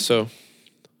 But yeah, so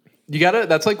You gotta.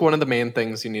 That's like one of the main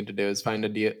things you need to do is find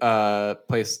a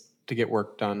place to get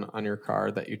work done on your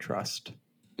car that you trust.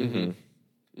 Which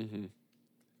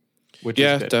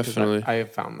Yeah, is good, 'cause definitely. I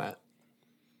have found that.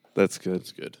 That's good.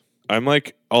 it's good. I'm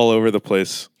like all over the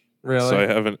place, Really, so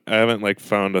I haven't like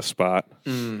found a spot.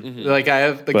 like I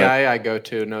have the But- guy I go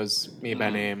to knows me by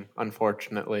name.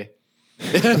 Unfortunately,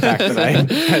 the fact that I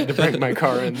had to bring my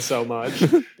car in so much,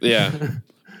 Yeah.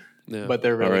 Yeah. but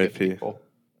they're really good R.I.P.. people.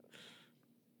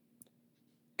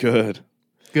 Good.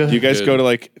 Good. Do you guys Good. go to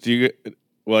like?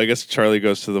 Well, I guess Charlie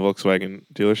goes to the Volkswagen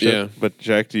dealership. Yeah. But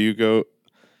Jack, do you go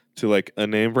to like a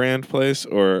name brand place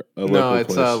or a local No,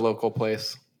 it's place? a local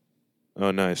place.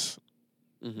 Oh, nice.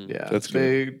 Yeah, That's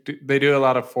they do a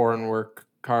lot of foreign work,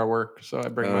 car work. So I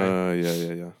bring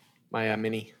Yeah. my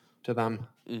Mini to them,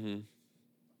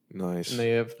 Nice. and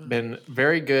they have been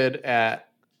very good at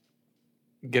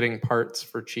getting parts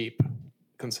for cheap.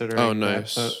 Considering Oh, that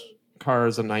nice. the car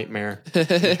is a nightmare in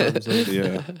terms of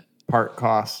Yeah. part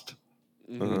cost.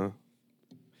 Uh-huh.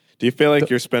 Do you feel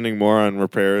like you're spending more on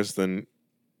repairs than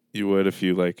you would if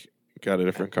you like got a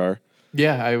different car?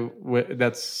 Yeah,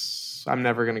 I'm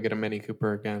never gonna get a Mini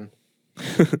Cooper again.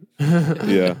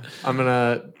 Yeah.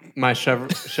 My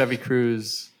Chevy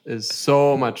Cruze is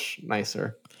so much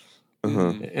nicer.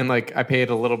 Uh-huh. And like I paid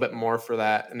a little bit more for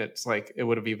that, and it's like it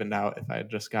would have evened out if I had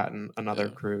just gotten another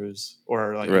Cruise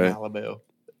or like Right. a Malibu.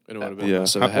 It would have been Yeah.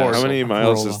 less of a How hassle. many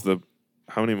miles Corolla.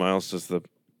 how many miles does the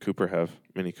Cooper have?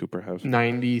 Mini Cooper have?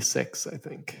 96, I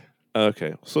think.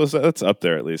 Okay. So that's up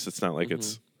there at least. It's not like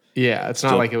it's Yeah, it's not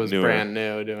Still like it was newer. brand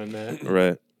new doing that.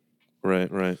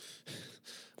 right.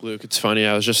 Luke, it's funny.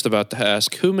 I was just about to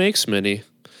ask, who makes Mini?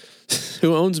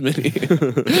 Who owns Mini?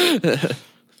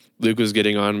 Luke was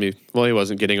getting on me. Well, he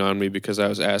wasn't getting on me because I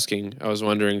was asking. I was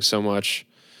wondering so much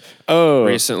Oh.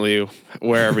 recently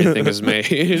where everything is made.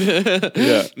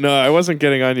 Yeah. No, I wasn't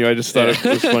getting on you. I just thought it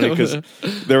was funny because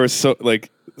there was so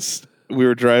like we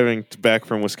were driving back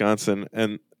from Wisconsin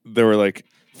and there were like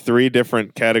 3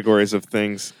 different categories of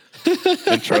things,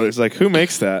 and Charlie's like, "Who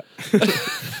makes that?"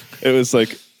 It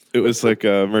was like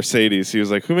a Mercedes. He was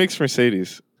like, "Who makes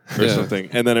Mercedes?" or Yeah. something,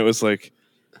 and then it was like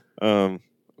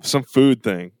some food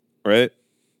thing, right?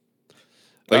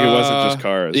 Like it wasn't just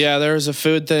cars. Yeah, there was a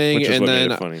food thing, which is and what then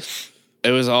made it funny.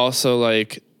 it was also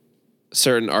like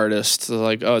certain artists.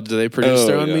 Like, oh, do they produce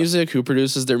their own yeah. music? Who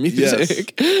produces their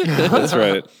music? That's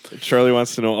right. Charlie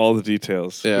wants to know all the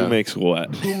details. Yeah. Who makes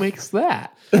what? Who makes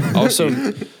that? Also,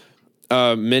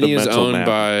 Mini is mental owned map.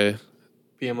 by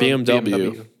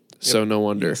BMW. So no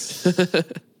wonder.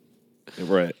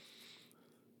 Right.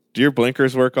 Do your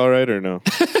blinkers work all right or no?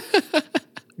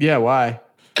 Yeah, why?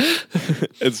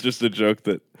 It's just a joke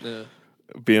that Yeah.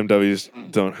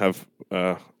 BMWs don't have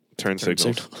turn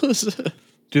signals.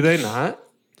 Do they not?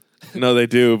 No, they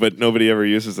do, but nobody ever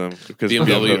uses them because BMW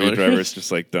BMW owners. drivers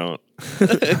just like don't.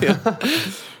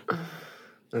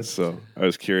 So I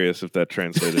was curious if that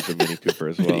translated to Mini Cooper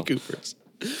as well. Mini Coopers.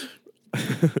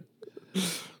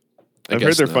 I've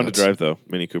heard they're fun to not. drive though,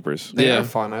 Mini Coopers. They Yeah. are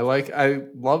fun. I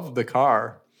love the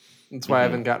car. That's why I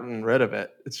haven't gotten rid of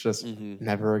it. It's just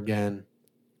never again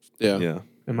Yeah. Yeah.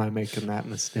 am I making that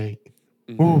mistake.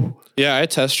 Ooh. Yeah, I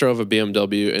test drove a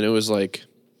BMW and it was like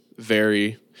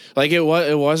very like it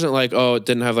wasn't like, oh, it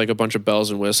didn't have like a bunch of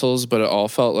bells and whistles, but it all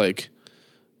felt like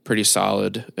pretty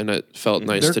solid and it felt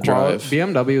nice They're to drive.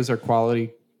 BMWs are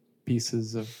quality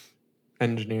pieces of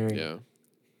engineering. Yeah.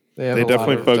 They have They a lot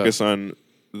definitely of- focus on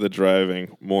the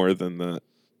driving more than the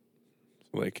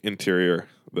like interior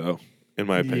though, in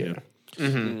my opinion.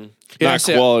 Yeah, Not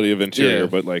see, quality of interior, yeah.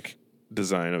 but like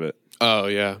design of it. Oh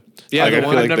yeah. Yeah, Like, the I the feel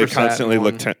one- like I've they never sat in constantly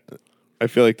one. look. I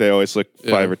feel like they always look 5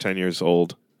 Yeah. or 10 years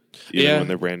old, even Yeah. when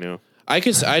they're brand new.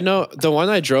 I know the one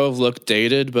I drove looked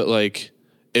dated, but like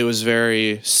it was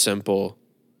very simple.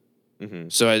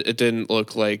 So it didn't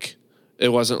look like it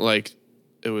wasn't like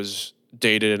it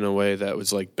dated in a way that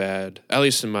was like bad, at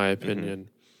least in my opinion.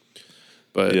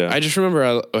 But Yeah. I just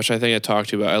remember, which I think I talked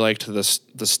to you about, I liked the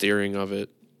steering of it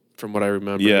from what I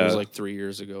remember. Yeah. It was like 3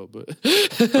 years ago, but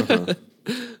Uh-huh.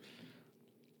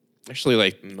 actually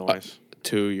like Nice.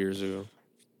 2 years ago.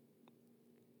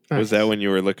 Was that when you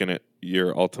were looking at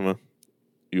your Altima?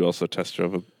 You also test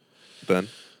drove it then?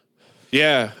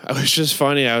 Yeah, it was just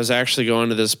funny. I was actually going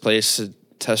to this place to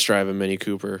test drive a Mini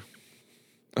Cooper,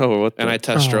 Oh, what? and I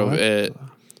test drove what? it,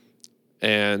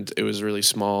 and it was really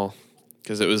small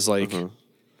because it was like,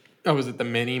 Oh, was it the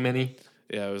mini?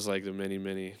 yeah, it was like the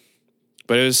mini,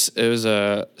 but it was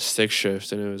a stick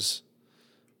shift and it was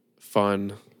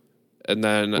fun. And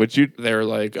then Would you? they were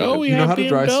like, ahead. "Oh, we You know have how to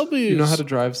drive? BMWs." You know how to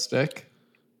drive stick?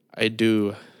 I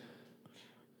do.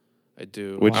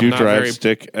 Would I'm you not drive very-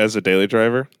 stick as a daily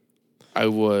driver? I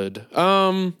would.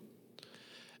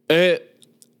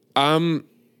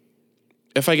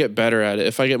 If I get better at it,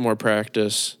 if I get more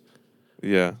practice,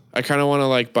 Yeah. I kind of want to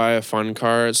like buy a fun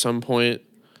car at some point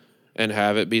and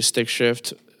have it be stick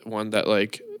shift, one that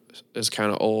like is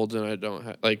kind of old and I don't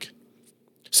have like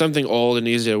something old and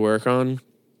easy to work on.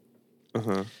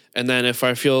 Uh-huh. And then if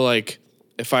I feel like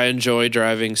if I enjoy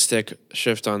driving stick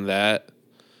shift on that,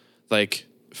 like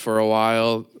for a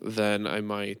while, then I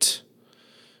might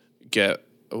get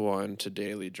one to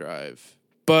daily drive.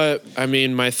 But I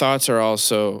mean, my thoughts are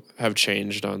also have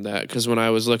changed on that because when I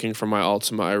was looking for my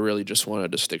Altima, I really just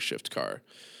wanted a stick shift car.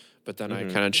 But then I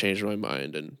kind of changed my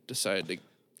mind and decided to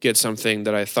get something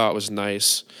that I thought was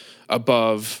nice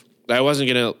above. I wasn't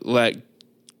gonna let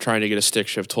trying to get a stick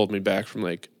shift hold me back from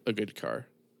like a good car.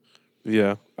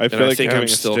 Yeah. I feel I like think having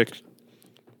I'm a still- stick.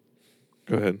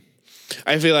 Go ahead.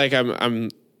 I feel like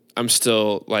I'm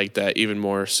still like that even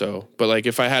more so. But like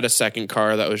if I had a second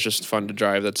car that was just fun to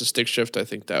drive, that's a stick shift, I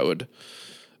think that would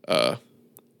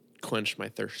quench my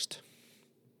thirst.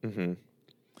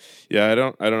 Yeah, I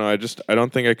don't know. I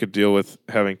don't think I could deal with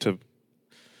having to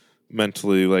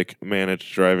mentally like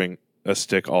manage driving a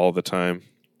stick all the time.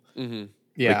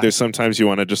 Yeah. Like there's sometimes you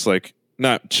want to just like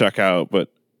not check out, but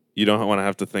you don't want to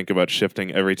have to think about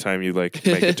shifting every time you like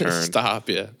make a turn. Stop,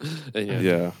 yeah. And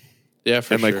Yeah. Yeah,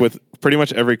 for And sure. like with pretty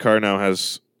much every car now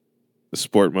has the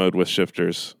sport mode with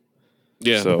shifters.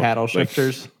 yeah. So Paddle like,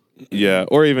 shifters. Yeah,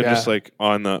 or even Yeah. just like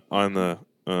on the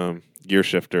gear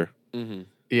shifter,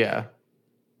 Yeah.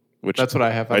 which That's what I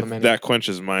have on the Mini. that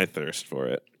quenches my thirst for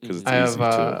it because it's I easy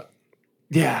have, to.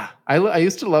 yeah. I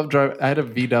used to love drive. I had a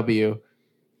VW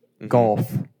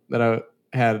Golf that I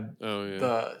had Oh yeah.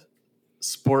 the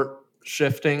sport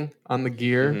shifting on the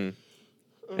gear. Mhm.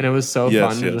 And it was so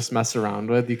Yes, fun to yes. just mess around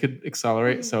with. You could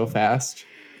accelerate so fast.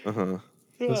 Uh-huh.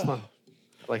 It was fun.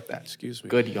 I like that. Excuse me.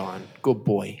 Good yawn. Good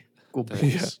boy. Good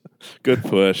boy. Good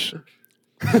push.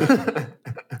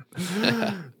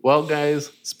 Well,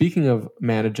 guys, speaking of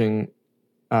managing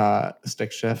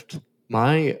stick shift,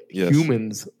 my Yes.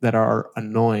 humans that are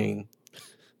annoying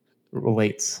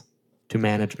relates to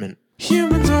management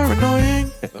Humans are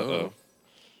annoying. Uh-oh.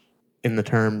 in the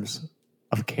terms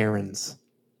of Karens.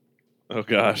 Oh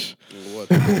gosh, What?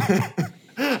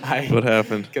 I what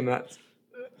happened? cannot.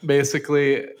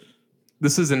 Basically,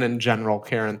 this isn't in general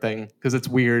Karen thing because it's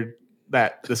weird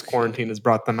that this quarantine has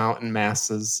brought them out in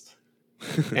masses.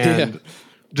 And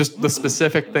just the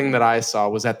specific thing that I saw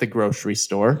was at the grocery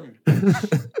store.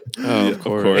 Oh, of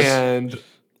course. And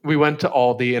we went to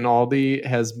Aldi, and Aldi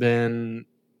has been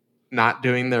not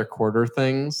doing their quarter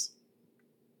things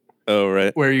Oh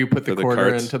right. where you put the For the quarter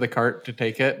carts. into the cart to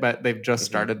take it, but they've just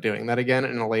started doing that again.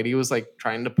 And a lady was like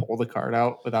trying to pull the cart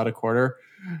out without a quarter,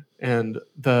 and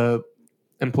the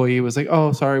employee was like,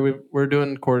 "Oh, sorry, we're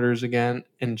doing quarters again."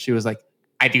 And she was like,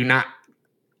 "I do not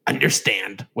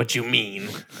understand what you mean."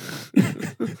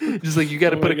 Just like, you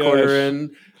got to Oh put a my quarter gosh.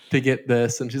 in to get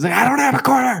this, and she's like, "I don't have a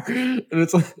quarter," and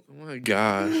it's like, Oh my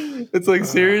gosh. it's like,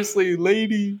 seriously,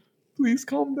 lady, please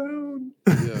calm down.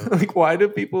 Yeah. Like, why are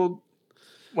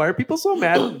people so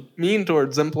mean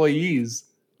towards employees?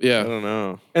 I Yeah. don't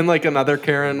know. And like another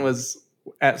Karen was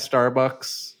at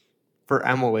Starbucks for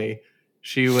Emily.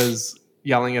 She was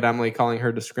yelling at Emily, calling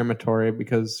her discriminatory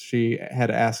because she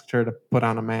had asked her to put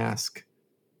on a mask.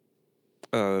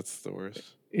 Oh, that's the worst.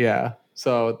 Yeah.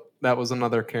 So that was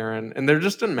another Karen. And they're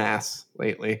just in mass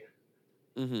lately.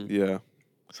 Yeah.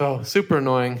 So super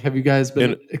annoying. Have you guys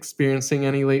been And- experiencing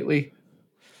any lately?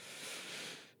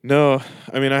 No,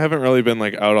 I mean I haven't really been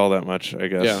like out all that much, I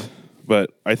guess. Yeah.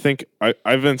 But I think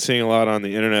I've been seeing a lot on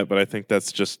the internet, but I think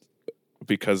that's just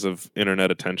because of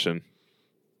internet attention.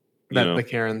 You That know? the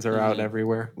Karens are out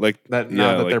everywhere. Like That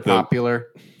now yeah, that like they're the- popular.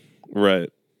 Right.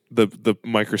 The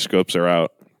microscopes are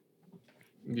out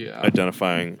Yeah.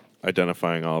 identifying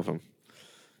all of them.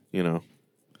 you know.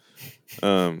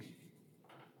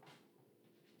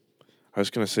 I was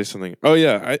gonna say something. Oh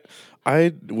yeah,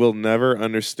 I will never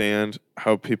understand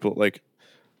how people like.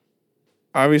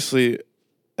 Obviously,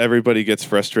 everybody gets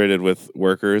frustrated with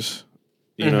workers,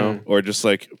 you know, or just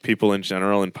like people in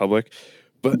general in public.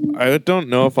 But I don't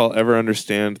know if I'll ever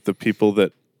understand the people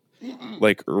that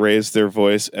like raise their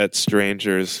voice at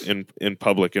strangers in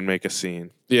public and make a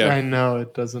scene. Yeah. I know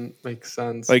it doesn't make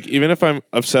sense. Like even if I'm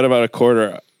upset about a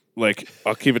quarter, like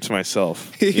I'll keep it to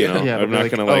myself. You know, yeah, I'm not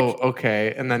like, gonna like. oh,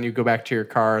 okay, and then you go back to your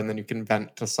car, and then you can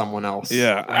vent to someone else.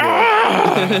 Yeah.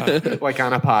 Like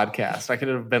on a podcast, I could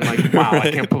have been like, "Wow, I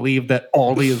can't believe that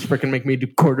Aldi is freaking making me do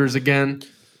quarters again."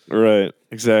 Right.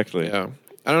 Exactly. Yeah.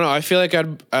 I don't know. I feel like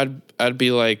I'd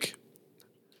be like,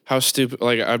 how stupid.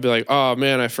 Like I'd be like, oh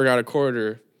man, I forgot a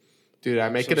quarter. Dude, I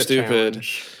make So it a stupid.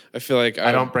 challenge. I feel like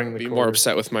I don't bring the be quarter. more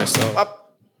upset with myself. Up.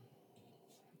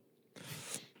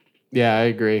 Yeah, I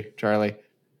agree, Charlie.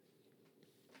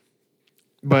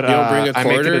 But You don't bring a I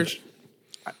make it quarter?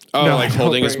 Oh, No, I like don't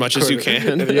holding as bring much as you quarters.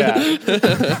 can.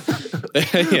 Yeah.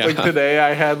 Yeah. Like today,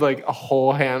 I had like a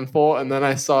whole handful, and then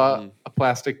I saw a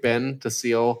plastic bin to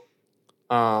seal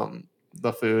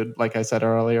the food, like I said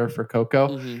earlier, for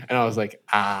Coco, and I was like,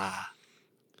 Oh,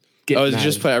 did you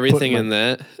just put everything in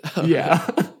that? Yeah.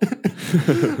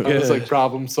 I was like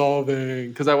problem solving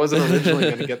because I wasn't originally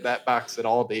going to get that box at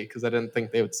Aldi because I didn't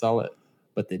think they would sell it,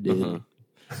 but they did.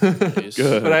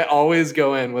 Good. But I always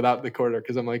go in without the quarter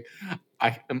because I'm like,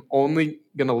 I am only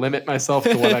going to limit myself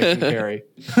to what I can carry.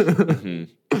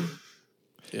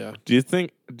 Yeah. Do you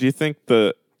think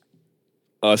the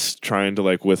us trying to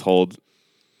like withhold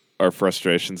our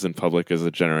frustrations in public is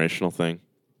a generational thing?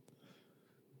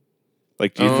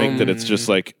 Like, do you think that it's just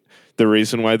like the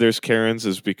reason why there's Karens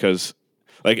is because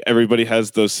like everybody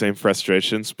has those same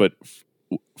frustrations, but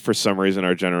for some reason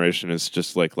our generation is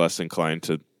just like less inclined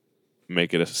to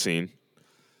make it a scene?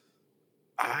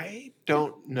 I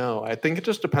don't know. I think it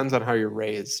just depends on how you're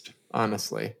raised,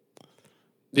 honestly.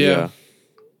 Yeah.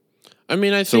 I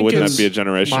mean, I So think wouldn't it's that be a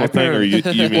my generational thing, or you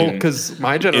Well, mean because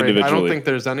my generation, I don't individually? think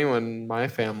there's anyone in my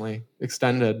family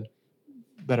extended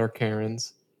that are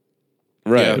Karens.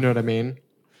 right? You know what I mean?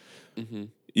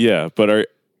 Yeah, but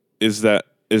is that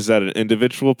an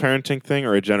individual parenting thing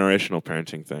or a generational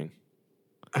parenting thing?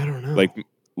 I don't know.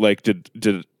 Like did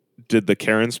the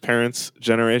Karen's parents'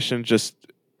 generation just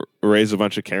raise a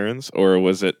bunch of Karens, or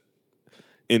was it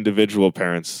individual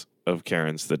parents of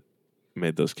Karens that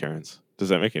made those Karens? Does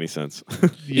that make any sense?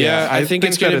 Yeah, I think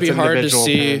it's going to that be hard to individual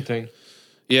see. parenting.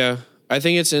 Yeah, I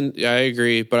think it's in. Yeah, I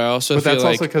agree, but I also But feel that's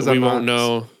like also 'cause we I'm won't not-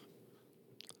 know.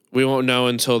 We won't know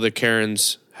until the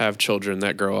Karens have children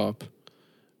that grow up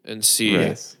and see. Right.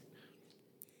 Yes.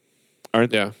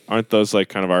 Aren't those like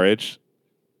kind of our age?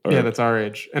 Or- Yeah, that's our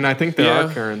age. And I think there are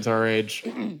Yeah. Karens our age.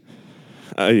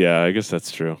 yeah, I guess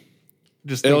that's true.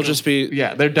 Just It'll think just of- be.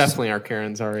 Yeah, there definitely are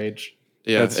Karens our age.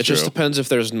 Yeah, That's it just true. depends if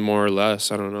there's more or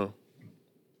less. I don't know.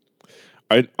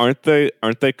 Aren't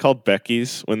they called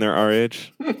Becky's when they're our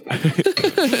age? I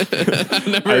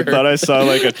thought I saw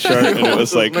like a chart and it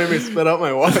was like made me spit out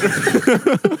my water.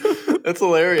 That's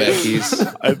hilarious. Becky's.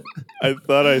 I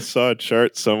thought I saw a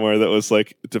chart somewhere that was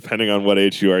like, depending on what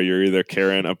age you are, you're either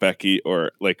Karen, a Becky,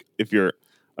 or like if you're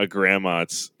a grandma,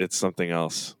 it's something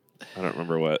else. I don't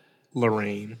remember what.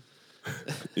 Lorraine.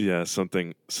 Yeah,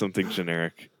 something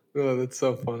generic. Oh, that's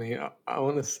so funny. I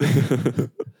want to see.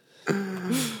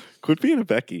 Quit being a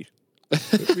Becky.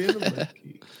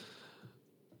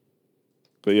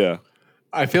 But yeah,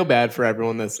 I feel bad for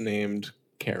everyone that's named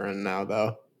Karen now,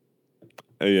 though.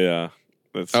 yeah.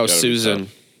 That's Oh, gotta be Susan.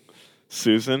 tough.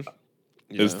 Susan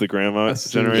is Yeah. the grandma That's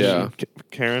Susan. generation. Yeah.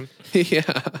 Karen.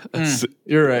 Yeah.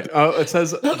 You're right. Oh, it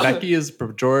says Becky is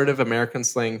pejorative American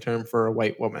slang term for a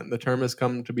white woman. The term has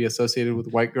come to be associated with a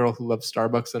white girl who loves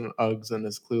Starbucks and Uggs and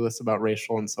is clueless about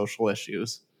racial and social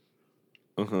issues.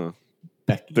 Uh-huh.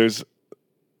 Becky. There's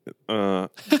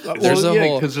There's a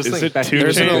whole- because just Is think it Becky two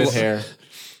has names? good hair.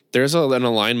 There's an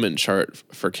alignment chart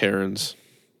for Karens.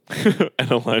 an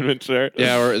alignment chart.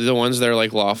 Yeah, or the ones that are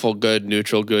like lawful good,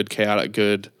 neutral good, chaotic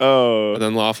good, Oh, and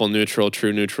then lawful neutral,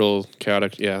 true neutral,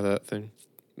 chaotic. Yeah, that thing.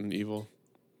 And evil.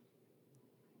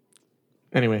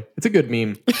 Anyway, it's a good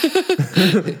meme.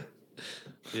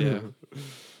 Yeah.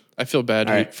 I feel bad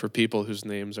All right. for people whose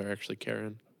names are actually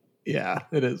Karen. Yeah,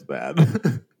 it is bad.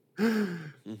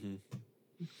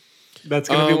 That's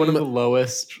going to be one of the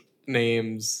lowest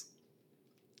names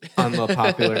on the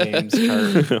popular names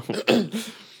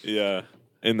chart. yeah.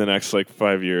 In the next like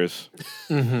 5 years.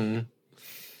 Mm-hmm.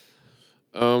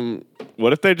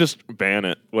 What if they just ban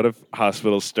it? What if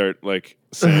hospitals start like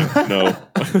saying no,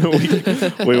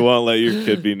 we won't let your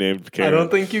kid be named Karen? I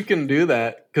don't think you can do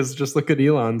that because just look at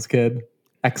Elon's kid,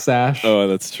 Xash. Oh,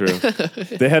 that's true.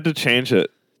 They had to change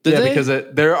it. Did yeah, they? because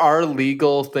there are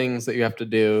legal things that you have to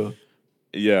do.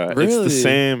 Yeah, it's Really? the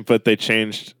same, but they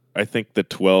changed. I think the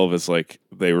 12 is like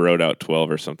they wrote out 12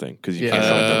 or something because you can't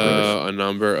have numbers. A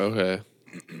number. Okay.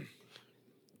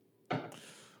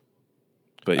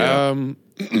 But yeah,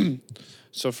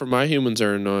 So for my humans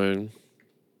are annoying.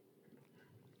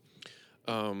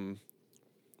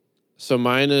 So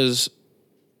mine is.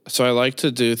 So I like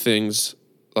to do things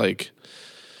like.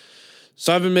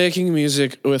 So I've been making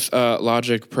music with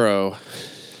Logic Pro,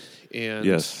 and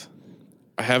yes,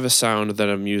 I have a sound that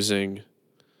I'm using,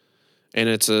 and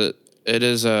it's a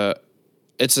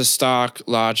stock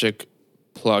Logic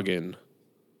plugin.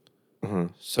 uh-huh.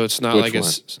 So it's not Which like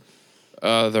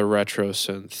the retro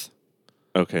synth.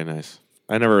 Okay, nice.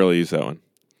 I never really used that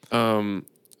one.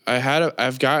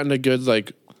 I've gotten a good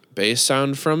like bass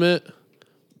sound from it,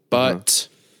 but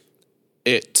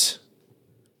it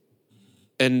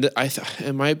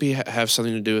might have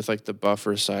something to do with like the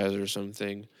buffer size or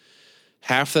something.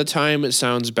 Half the time it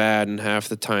sounds bad, and half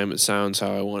the time it sounds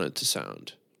how I want it to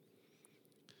sound.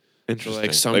 Interesting.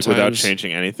 like, Like without sometimes-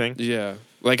 changing anything. Yeah,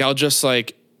 like I'll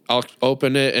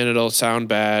open it and it'll sound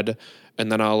bad,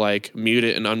 and then I'll like mute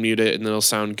it and unmute it, and then it'll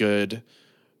sound good,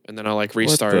 and then I'll like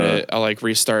restart the- it. I'll like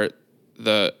restart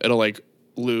it'll like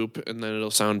loop, and then it'll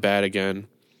sound bad again.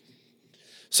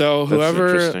 So That's whoever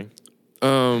interesting.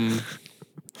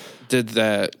 did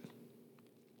that,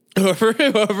 whoever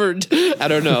I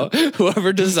don't know,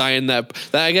 whoever designed that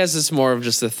I guess it's more of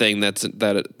just a thing that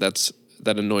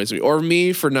annoys me, or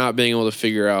me for not being able to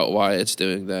figure out why it's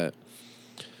doing that.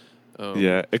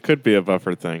 Yeah, it could be a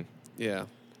buffer thing. Yeah.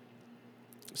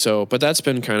 So, but that's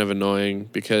been kind of annoying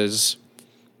because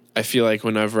I feel like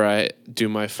whenever I do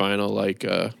my final,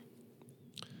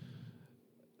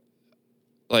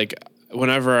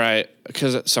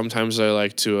 because sometimes I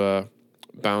like to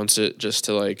bounce it just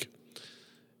to like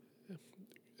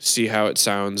see how it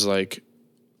sounds like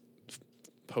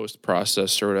post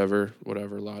process or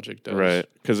whatever Logic does. Right.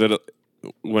 Because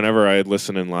whenever I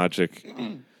listen in Logic,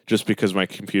 just because my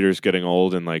computer's getting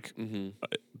old and like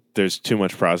there's too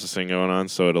much processing going on,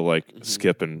 so it'll like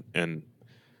skip and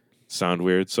sound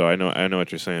weird. So I know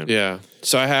what you're saying. Yeah.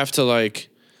 So I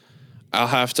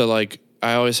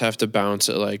always have to bounce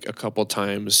it like a couple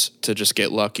times to just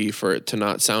get lucky for it to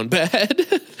not sound bad.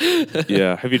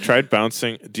 Yeah. Have you tried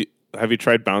bouncing? Have you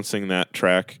tried bouncing that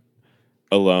track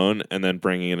alone and then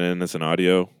bringing it in as an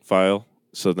audio file,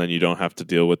 so then you don't have to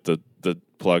deal with the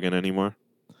plugin anymore?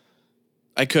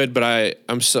 I could, but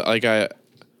I'm still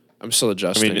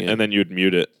adjusting it. And then you'd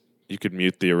mute it. You could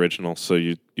mute the original, so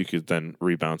you could then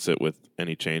rebounce it with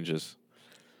any changes.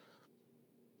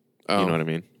 Oh. You know what I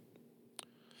mean?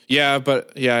 Yeah,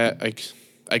 but yeah,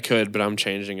 I could, but I'm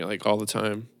changing it like all the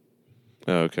time.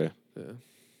 Oh, okay. Yeah.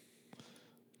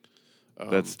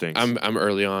 That stinks. I'm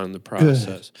early on in the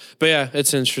process, but yeah,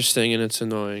 it's interesting and it's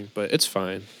annoying, but it's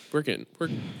fine. We're getting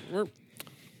through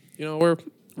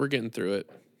it.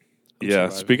 Yeah.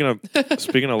 surviving.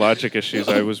 Speaking of Logic issues,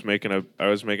 I was making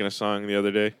a song the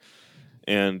other day,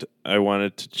 and I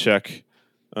wanted to check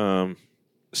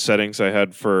settings I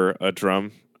had for a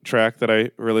drum track that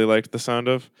I really liked the sound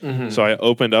of. So I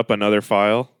opened up another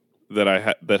file that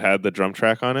had the drum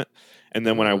track on it, and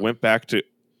then when I went back to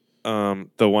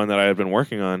the one that I had been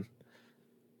working on,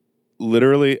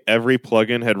 literally every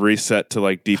plugin had reset to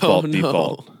like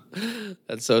default.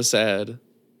 That's so sad.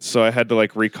 So I had to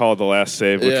like recall the last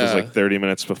save, which was Yeah. like 30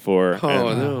 minutes before. Oh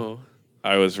and no.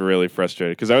 I was really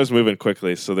frustrated because I was moving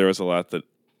quickly, so there was a lot that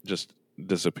just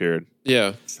disappeared.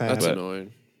 Yeah, Sad. that's But-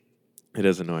 annoying. It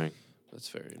is annoying. That's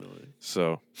very annoying.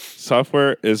 So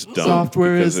software is dumb.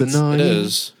 Software because is it's annoying. It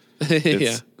is. Yeah.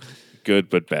 It's good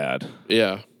but bad.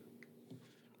 Yeah.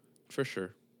 For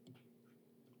sure.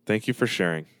 Thank you for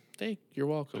sharing. You're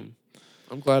welcome.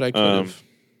 I'm glad I could Um, have.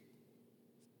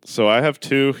 So I have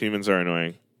two humans are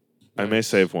annoying. I may Nice.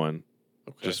 save one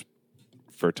Okay. just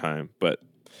for time, but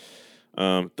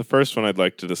the first one I'd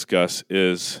like to discuss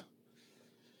is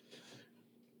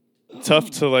tough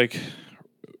to like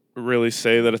really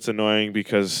say that it's annoying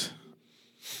because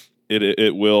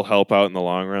it will help out in the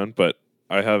long run. But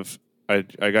I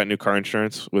got new car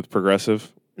insurance with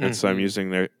Progressive, and so I'm using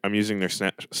their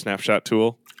snapshot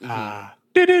tool,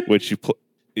 which you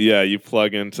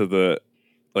plug into the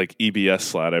like EBS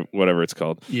slot, whatever it's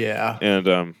called. Yeah.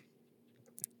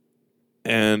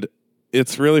 And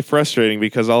it's really frustrating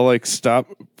because I'll like stop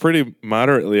pretty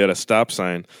moderately at a stop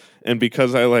sign, and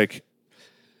because I like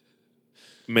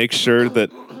make sure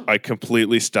that I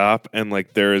completely stop and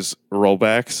like there's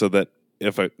rollback so that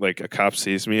if a cop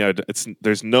sees me,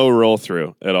 there's no roll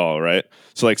through at all, right?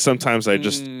 So like sometimes I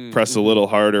just press a little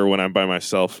harder when I'm by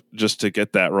myself just to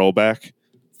get that rollback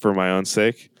for my own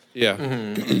sake. Yeah.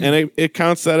 And it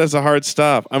counts that as a hard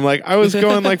stop. I'm like, I was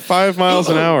going like 5 miles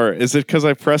an hour. Is it because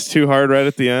I pressed too hard right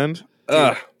at the end?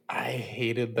 Ugh. I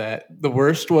hated that. The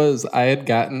worst was I had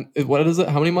gotten, what is it?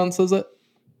 How many months is it?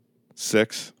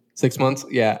 6. 6 months?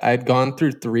 Yeah. I had gone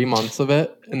through 3 months of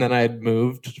it, and then I had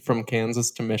moved from Kansas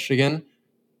to Michigan,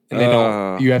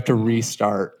 and you have to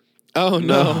restart. Oh,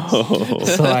 no.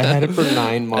 So I had it for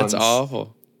 9 months. That's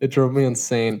awful. It drove me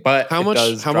insane. But How much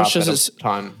does it a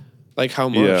ton? Like how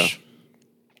much? Yeah.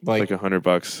 Like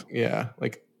 $100. yeah,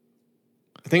 like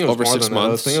I think it was Over more 6 than that. I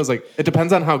months? think it was like it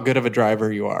depends on how good of a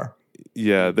driver you are.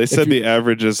 Yeah, they said the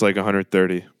average is like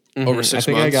 130. Over 6 I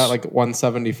think months? I got like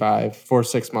 175 for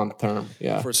 6 month term.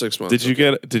 Yeah. For 6 months.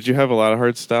 Did you have a lot of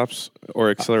hard stops or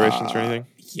accelerations or anything?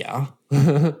 Yeah.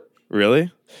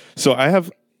 Really? So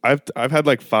I've had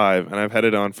like 5 and I've had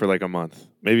it on for like a month.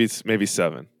 Maybe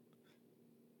 7.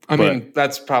 I mean,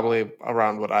 that's probably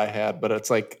around what I had, but it's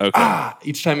like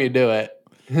each time you do it.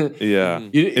 Yeah.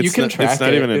 You can track it's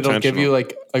not it. even It'll give you intentional.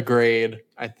 like a grade,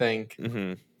 I think.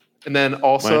 Mhm. And then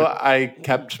also Mine- I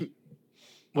kept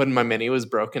when my Mini was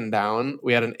broken down,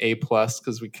 we had an A+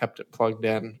 because we kept it plugged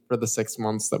in for the 6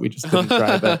 months that we just didn't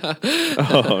drive it.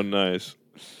 Oh, nice.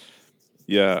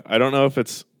 Yeah, I don't know if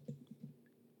it's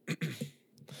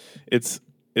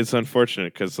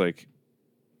unfortunate because like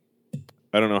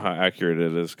I don't know how accurate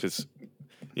it is because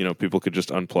people could just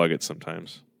unplug it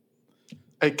sometimes.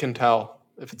 I can tell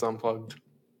if it's unplugged.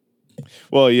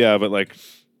 Well, yeah, but like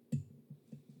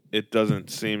it doesn't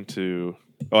seem to.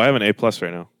 Oh, I have an A+ right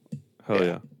now. Hell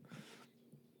yeah.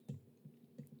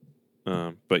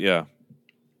 But yeah.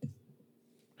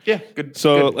 Yeah, good.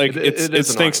 So good. like it is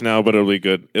stinks annoying. now, but it'll be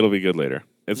good. It'll be good later.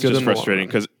 It's Good just in the long frustrating run.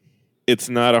 because it's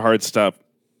not a hard stop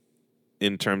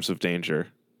in terms of danger.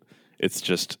 It's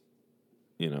just,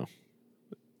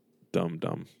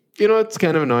 dumb. You know what's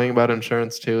kind of annoying about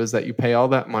insurance too is that you pay all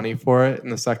that money for it,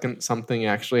 and the second something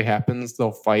actually happens,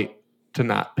 they'll fight to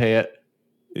not pay it.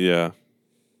 Yeah.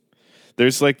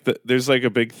 There's like a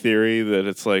big theory that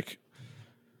it's like,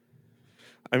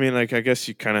 I mean, like I guess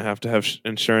you kind of have to have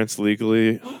insurance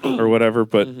legally or whatever,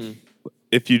 but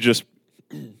if you just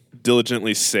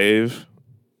diligently save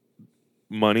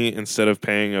money instead of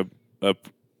paying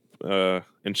a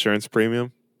insurance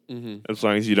premium, as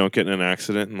long as you don't get in an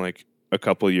accident in like a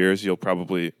couple years, you'll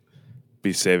probably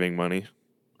be saving money.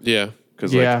 Yeah.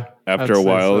 Because Yeah, after I'd a say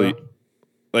while, so.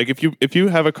 like if you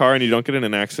have a car and you don't get in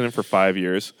an accident for 5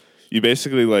 years, you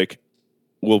basically like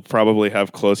will probably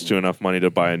have close to enough money to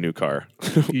buy a new car.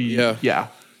 Yeah. Yeah.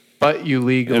 But you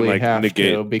legally And, like, have to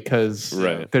negate- because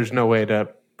Right. there's no way to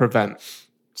prevent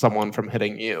someone from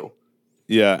hitting you.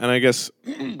 Yeah, and I guess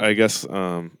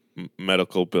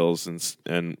medical bills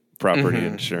and property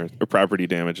insurance or property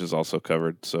damage is also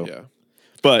covered. So, Yeah.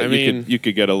 but I mean- you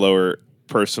could get a lower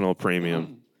personal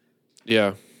premium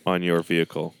Yeah. on your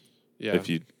vehicle Yeah. if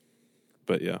you.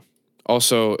 But yeah,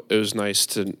 Also, it was nice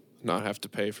to not have to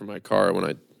pay for my car when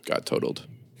I got totaled.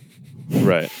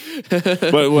 right.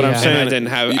 But what I'm Yeah. saying, And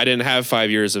I didn't have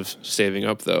 5 years of saving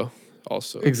up though.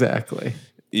 Also, Exactly.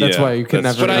 That's yeah, why you can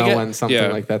that's never But I know get- when something yeah.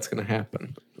 like that's going to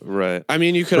happen. right. I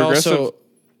mean, you could Progressive- also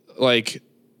like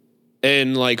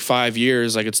in like 5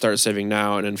 years, I could start saving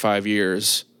now, and in 5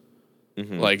 years,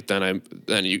 like then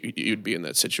you'd be in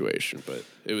that situation. But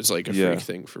it was like a Yeah. freak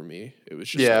thing for me. It was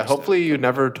just Yeah. nice to- Hopefully you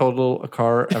never total a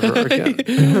car ever again.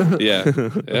 yeah, yeah,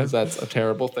 'Cause that's a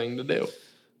terrible thing to do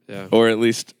yeah. Or at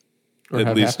least or At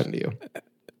have least- happen to you.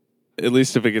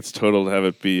 if it gets totaled, have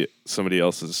it be somebody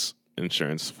else's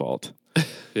insurance fault.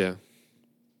 Yeah.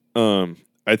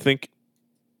 I think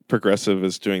Progressive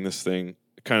is doing this thing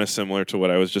kind of similar to what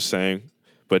I was just saying,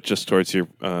 but just towards your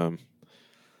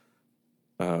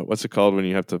what's it called when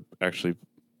you have to actually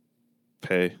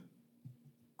pay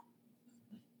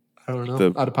I don't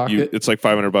know. Out of pocket. it's like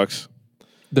 $500.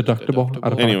 Deductible.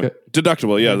 Out of Anyway, pocket.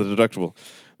 deductible. Yeah, the deductible.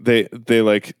 They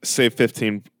like save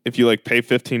 15. If you like pay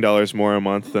 $15 more a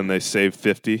month, then they save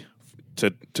 50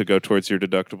 to go towards your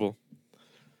deductible.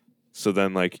 So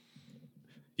then like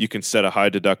you can set a high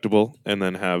deductible and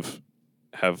then have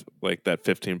like that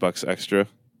 $15 extra,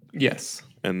 Yes.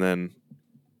 and then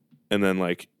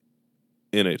like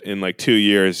in like 2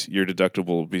 years your deductible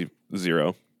will be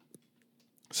 0.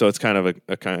 So it's kind of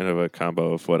a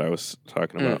combo of what I was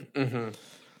talking about.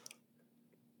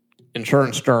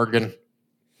 Insurance jargon.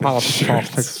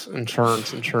 Politics,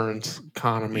 insurance,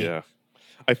 economy. Yeah.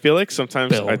 I feel like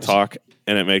sometimes I Bills. talk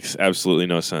and it makes absolutely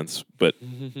no sense. But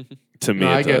to me,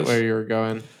 No, it I get does. where you were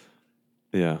going.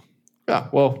 Yeah. Yeah,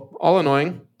 well, all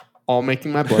annoying, all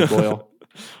making my blood boil.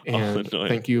 And annoying.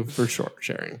 thank you for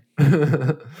sharing.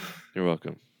 You're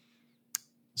welcome.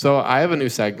 So I have a new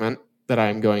segment that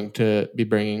I'm going to be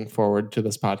bringing forward to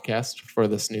this podcast for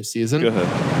this new season. Go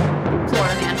ahead.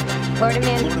 Florida man. Florida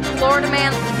man. Florida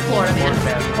man. Florida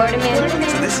man. Florida man.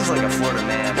 So this is like a Florida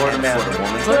man, Florida and a Florida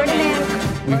woman. Florida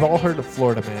man. We've all heard of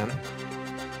Florida man,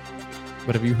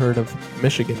 but have you heard of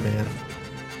Michigan man?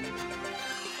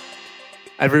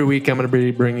 Every week I'm going to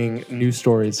be bringing new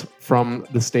stories from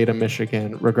the state of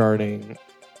Michigan regarding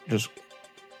just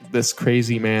this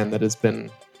crazy man that has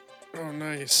been Oh,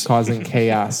 nice. causing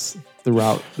chaos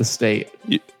throughout the state.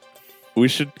 We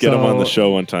should get him on the So- show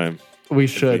one time. We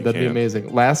should. we That'd be can.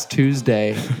 amazing. Last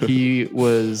Tuesday, he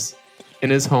was in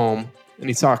his home and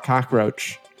he saw a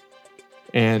cockroach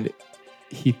and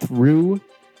he threw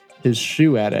his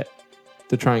shoe at it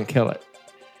to try and kill it.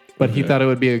 But he Okay. thought it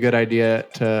would be a good idea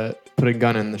to put a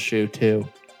gun in the shoe too.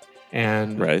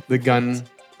 And Right. the gun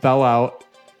fell out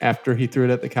after he threw it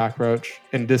at the cockroach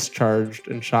and discharged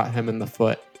and shot him in the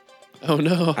foot. Oh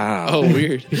no. Ow. Oh,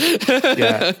 weird.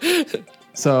 Yeah.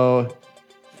 So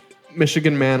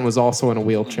Michigan man was also in a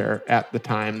wheelchair at the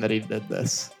time that he did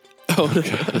this. Oh no.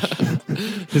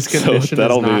 His So condition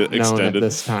that'll is be not known at extended.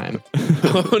 this time.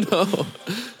 Oh no.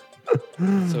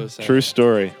 So sad. True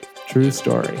story. True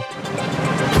story.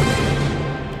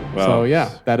 Wow. So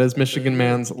yeah, that is Michigan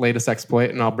man's latest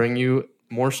exploit, and I'll bring you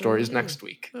more stories next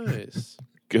week. Nice.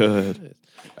 Good.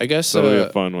 I guess. That'll be a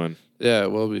fun one. Yeah,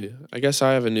 it will be. I guess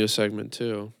I have a new segment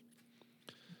too.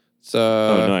 It's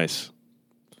Oh, nice.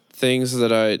 things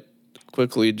that I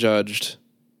quickly judged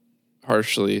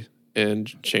harshly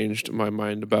and changed my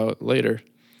mind about later.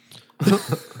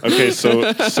 Okay,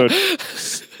 so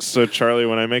Charlie,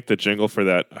 when I make the jingle for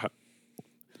that,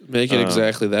 Make it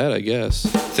exactly that, I guess.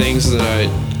 Things that I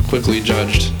quickly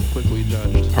judged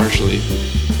harshly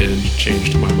and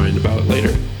changed my mind about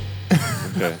later.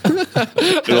 okay,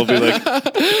 it'll be like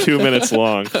 2 minutes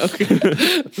long. I've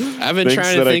been Things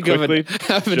trying to that I think of quickly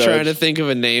I've been trying to judged. think of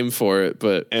a name for it,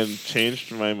 but And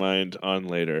changed my mind on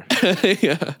later.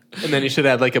 yeah. And then you should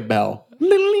add like a bell.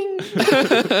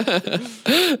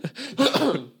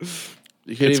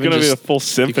 You could It's even gonna be a just, full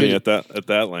symphony could- at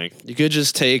that length. you could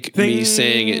just take me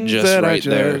saying it just that right I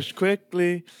there. judged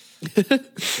quickly.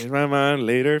 Change my mind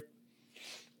later.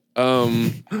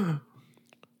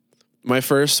 My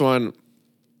first one.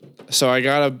 So I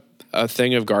got a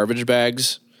thing of garbage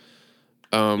bags.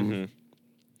 When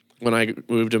I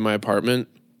moved in my apartment,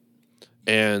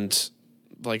 and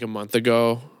like a month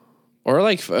ago, or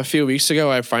like a few weeks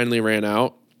ago, I finally ran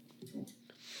out.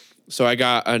 So I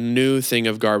got a new thing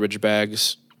of garbage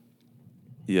bags,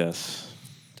 Yes.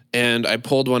 and I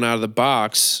pulled one out of the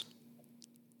box,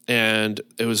 and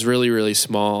it was really, really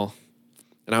small.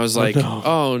 And I was like,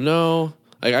 oh no.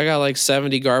 Like I got like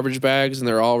 70 garbage bags and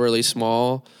they're all really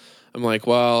small. I'm like,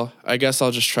 well, I guess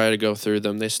I'll just try to go through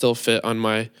them. They still fit in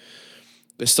my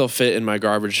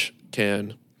garbage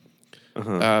can.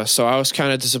 So I was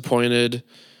kind of disappointed.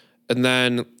 And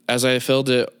then as I filled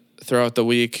it throughout the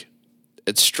week,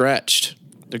 it stretched.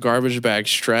 The garbage bag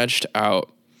stretched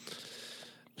out.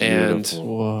 And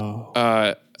Beautiful.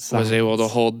 Whoa. was able to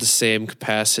hold the same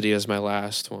capacity as my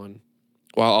last one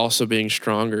while also being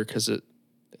stronger because it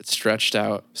stretched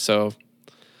out. So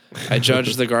I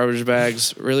judged the garbage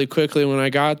bags really quickly when I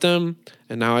got them,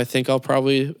 and now I think I'll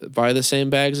probably buy the same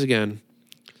bags again.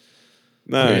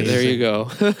 Nice. There you go.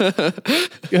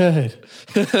 Good.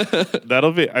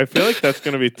 That'll be. I feel like that's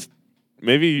gonna be.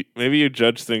 Maybe you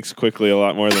judge things quickly a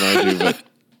lot more than I do, but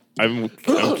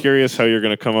I'm curious how you're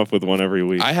gonna come up with one every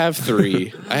week. I have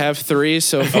 3. I have 3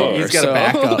 so far. He's got so- a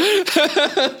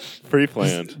backup.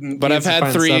 Pre-planned. But I've Needs to had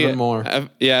find 3 7 more.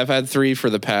 I've had 3 for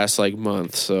the past like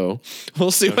month, so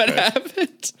we'll see what Okay.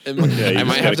 happens. you I just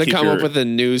might have gotta to keep come up your- with a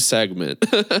new segment.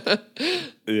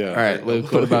 Yeah. All right,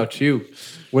 Luke, what about you?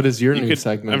 What is your You new could,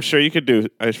 segment? I'm sure you could do.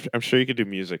 I'm sure you could do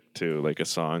music too, like a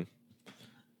song.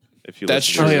 If you That's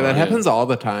listen to Oh true. yeah, a that song. happens all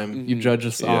the time. You judge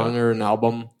a song Yeah. or an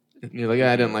album, and you're like,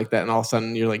 I didn't like that, and all of a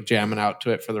sudden you're like jamming out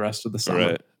to it for the rest of the summer.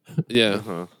 Right. Yeah.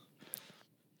 Uh-huh.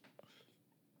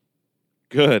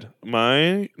 Good.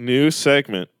 My new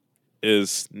segment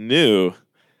is new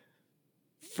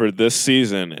for this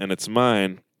season, and it's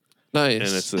mine, Nice.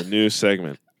 and it's a new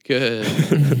segment. Good.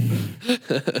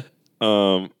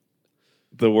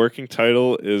 The working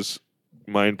title is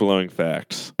Mind Blowing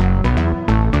Facts.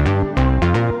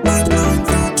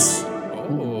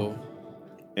 Oh.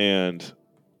 And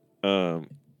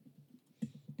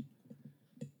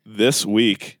this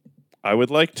week I would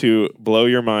like to blow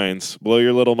your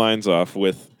little minds off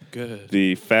with Good.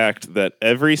 the fact that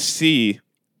every C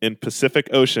in Pacific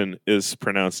Ocean is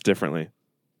pronounced differently.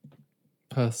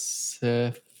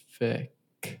 Pacific.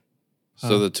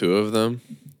 So the two of them.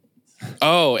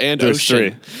 Oh, and There's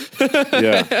ocean. three.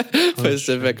 Yeah.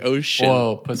 Pacific Ocean.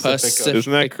 Whoa, Pacific Ocean.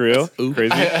 Isn't that crazy?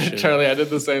 Ocean. Charlie, I did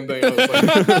the same thing. I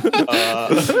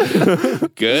was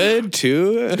like, Good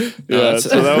too. Yeah,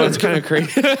 so that one's kind of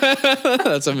crazy.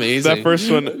 That's amazing. That first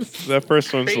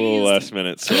one's a little last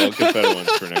minute, so I'll get better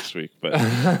ones for next week. But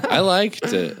I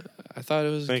liked it. I thought it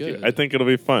was thank good. you. I think it'll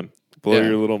be fun. Blow Yeah.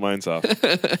 your little minds off.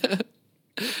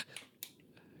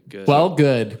 Good. well,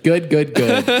 good. Good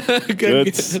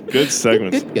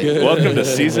segments. Good. Welcome to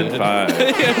season 5.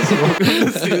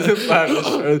 Season 5.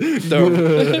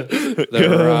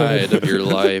 the ride of your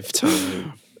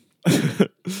lifetime.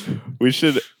 We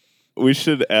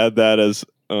should add that as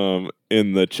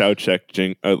in the chow check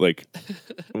like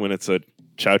when it's a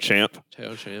chow champ.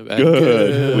 Chow champ.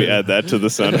 Good. We add that to the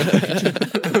sound effect.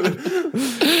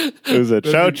 It was a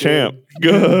chow champ.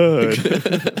 Good.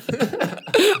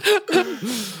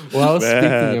 Well,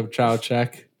 Bad. speaking of chow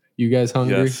check, you guys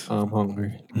hungry? Yes. I'm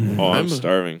hungry. Oh, I'm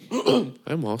starving.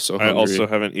 I'm also I hungry. also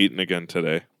haven't eaten again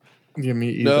today. Give me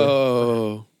either.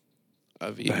 No.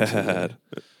 I've eaten Bad.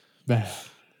 Bad.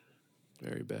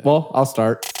 very bad. Well, I'll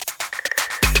start.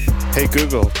 Hey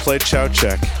Google, play chow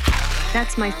check.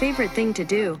 That's my favorite thing to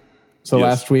do. So Yes.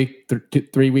 last week,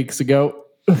 3 weeks ago,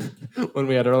 when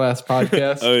we had our last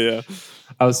podcast, Oh yeah.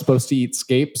 I was supposed to eat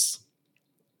scapes.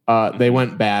 They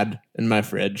went bad in my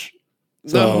fridge.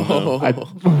 No. I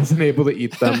wasn't able to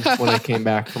eat them when I came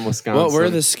back from Wisconsin. What were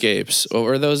the scapes? What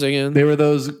were those again? They were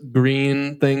those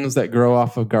green things that grow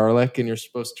off of garlic, and you're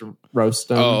supposed to roast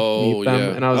them, Oh, eat them.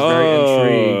 yeah. And I was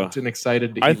very intrigued and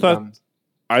excited to I eat thought- them.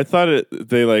 I thought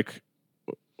they like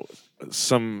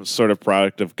some sort of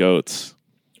product of goats.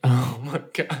 Oh my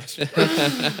gosh.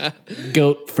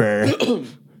 Goat fur.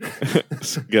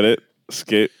 Get it?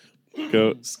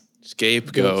 Scapegoat.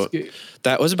 Scapegoat.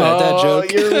 That was a bad dad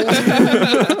joke.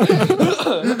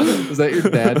 Was that your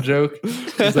dad joke?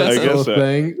 Is that I still guess a so.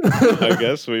 thing? I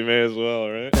guess we may as well,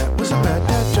 right?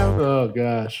 Oh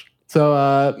gosh.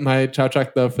 So my chow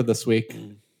check though for this week,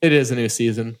 it is a new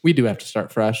season. We do have to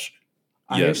start fresh.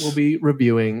 Yes. I will be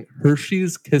reviewing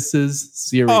Hershey's Kisses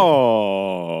cereal.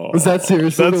 Oh. Was that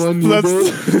seriously the one you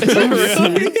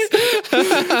did?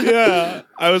 Yeah.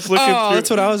 I was looking Oh, through. that's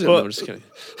what I was going to. Well, I'm just kidding.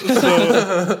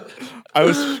 So I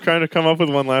was trying to come up with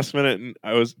one last minute, and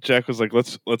Jack was like,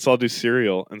 "Let's all do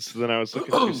cereal." And so then I was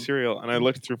looking through cereal, and I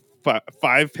looked through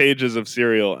 5 pages of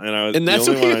cereal, and And the that's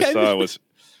only what one you I had? saw was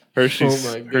Hershey's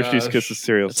Oh my Hershey's gosh. Kisses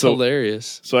cereal. That's So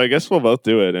hilarious. I guess we'll both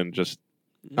do it, and just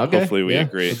Okay. hopefully we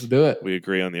agree. Let's do it. We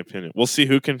agree on the opinion. We'll see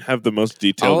who can have the most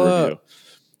detailed I'll,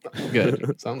 review.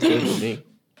 Good. Sounds good to me.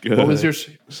 Good. What was your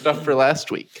stuff for last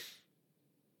week?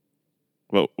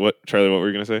 What Charlie? What were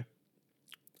you gonna say?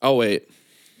 Oh, wait.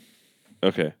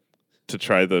 Okay, to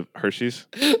try the Hershey's.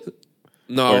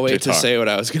 No, Or I'll to wait to talk. say what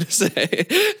I was going to say.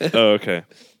 Oh, okay.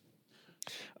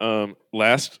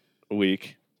 Last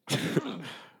week,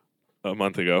 a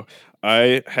month ago,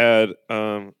 I had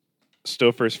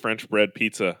Stouffer's French bread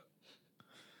pizza,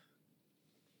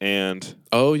 and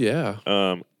Oh, yeah.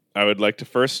 I would like to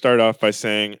first start off by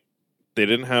saying they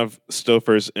didn't have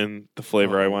Stouffer's in the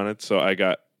flavor I wanted, so I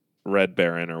got Red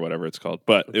Baron or whatever it's called,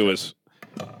 but it was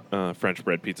French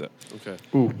bread pizza. Okay.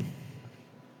 Ooh.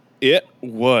 It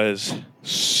was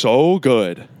so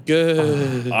good.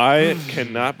 Good. I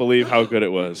cannot believe how good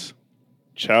it was.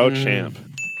 Chow Champ to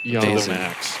the Amazing.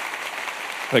 max.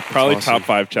 Like probably awesome. top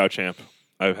 5 Chow Champ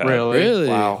I've had. Really?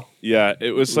 Wow. Yeah,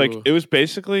 it was like Ooh. it was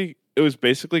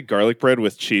basically garlic bread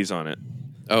with cheese on it,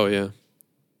 Oh, yeah.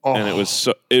 and it was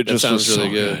so it That just sounds was really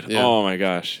so good, good. yeah. Oh my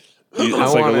gosh, I it's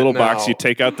like a want it little box. now. You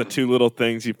take out the 2 little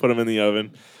things, you put them in the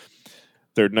oven.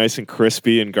 They're nice and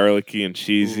crispy and garlicky and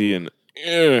cheesy, and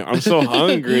I'm so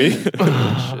hungry.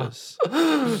 Delicious.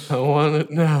 I want it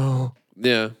now.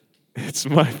 Yeah. It's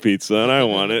my pizza, and I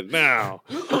want it now.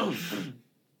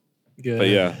 Good. But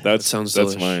yeah, that's sounds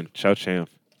that's delish. mine. Chow Champ.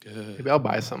 Good. Maybe I'll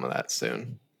buy some of that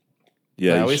soon.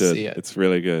 Yeah, I you always should. see it. It's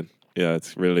really good. Yeah,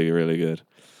 it's really, really good.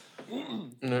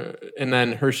 And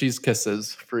then Hershey's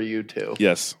Kisses for you too.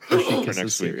 Yes, Hershey for Kisses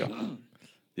next week. cereal.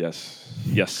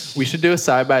 Yes. We should do a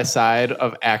side by side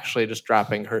of actually just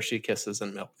dropping Hershey Kisses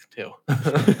in milk too.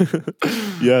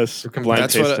 Yes. compare- Blind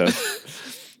That's taste what test.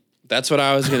 That's what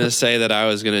I was going to say that I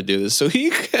was going to do this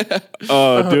week.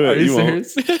 Oh, do Are it. you You won't.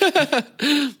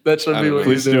 serious? That should I be don't what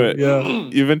Please you do it.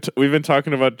 Yeah. We've been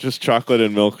talking about just chocolate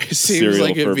and milk It seems cereal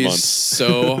like for it'd be months.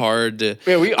 so hard to.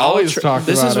 Yeah, we I'll always talk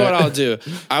This about is what it. I'll do.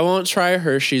 I won't try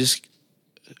Hershey's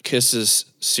Kisses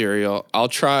cereal. I'll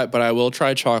try, but I will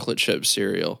try chocolate chip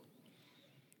cereal.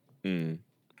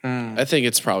 I think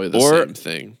it's probably the same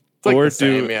thing. It's like Or the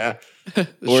same, do- yeah.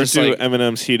 Or just do like-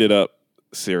 M&M's heated up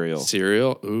cereal.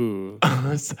 Cereal? Ooh.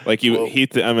 Like you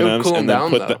heat the M&Ms cool and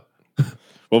them then down, put the.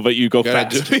 Well, but you go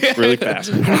Gotta fast, do it. really fast.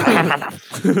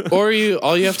 Or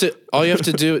all you have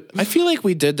to do. I feel like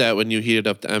we did that when you heated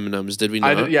up the M&Ms. Did we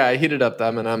not? I heated up the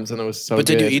M&Ms and it was so But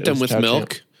good. did you eat It them was with Chow milk?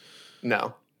 Champ.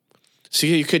 No. So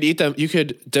you could eat them. You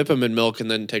could dip them in milk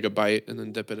and then take a bite and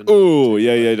then dip it in. Ooh,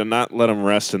 yeah. Do not let them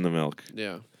rest in the milk.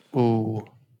 Yeah. Ooh.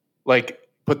 Like,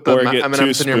 put the Or get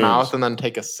M&Ms 2 in your mouth spoons. and then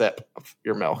take a sip of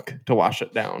your milk to wash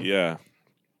it down. Yeah,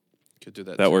 Could do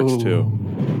that. that too. works too.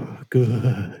 Ooh,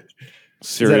 good.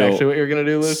 Cereal, Is that actually what you're going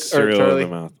to do, Luke? Or cereal Charlie? in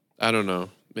the mouth. I don't know.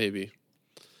 Maybe.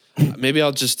 Maybe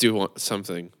I'll just do one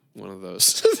of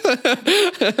those.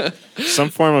 Some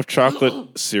form of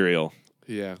chocolate cereal,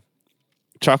 Yeah.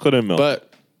 chocolate and milk,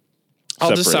 But I'll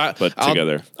separate, decide. but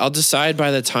together. I'll decide by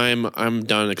the time I'm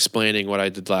done explaining what I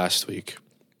did last week,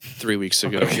 3 weeks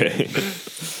ago. Okay.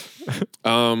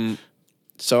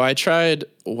 So I tried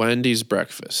Wendy's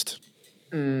breakfast.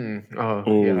 Oh,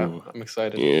 Ooh. yeah. I'm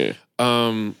excited.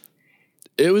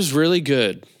 It was really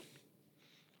good.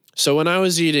 So when I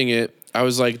was eating it, I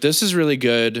was like, this is really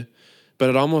good, but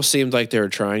it almost seemed like they were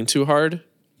trying too hard.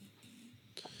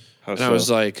 How And so? I was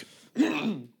like,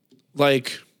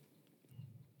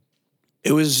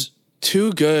 it was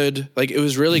too good. Like, it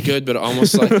was really good, but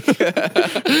almost like,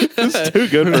 It's too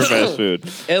good for fast food.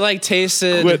 it like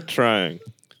tasted Quit trying.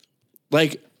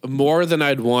 like more than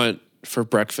I'd want for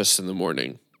breakfast in the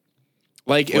morning.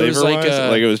 Like, it was like,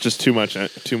 Like it was just too much in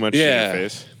your Yeah.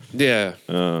 face. yeah.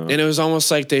 And it was almost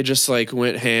like they just like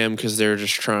went ham because they were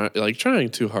just trying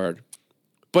too hard.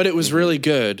 But it was really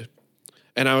good.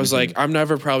 And I was like, I'm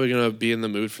never probably going to be in the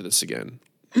mood for this again.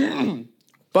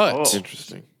 But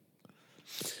Interesting.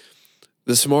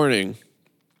 this morning,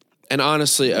 and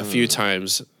honestly, a few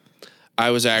times, I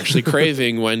was actually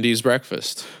craving Wendy's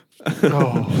breakfast.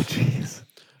 Oh, jeez.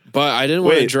 But I didn't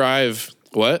want to Wait. drive.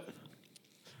 What?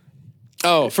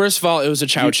 Oh, first of all, it was a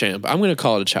Chow Champ. I'm going to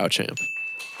call it a Chow Champ.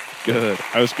 Good.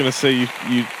 I was gonna say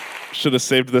you should have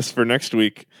saved this for next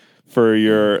week for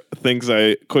your things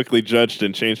I quickly judged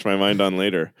and changed my mind on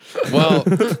later. Well,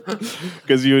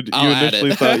 Because you I'll add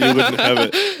initially it. thought you wouldn't have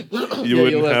it. You Yeah,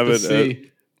 wouldn't you'll have to it.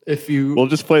 see if you. We'll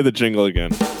just play the jingle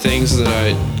again. things that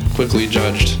I quickly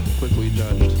judged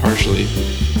partially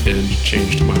and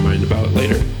changed my mind about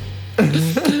later.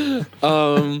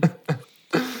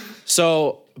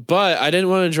 But I didn't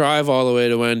want to drive all the way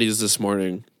to Wendy's this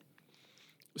morning.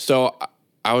 So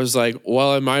I was like,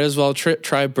 well, I might as well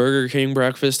try Burger King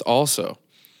breakfast also.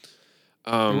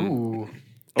 Ooh. Oh,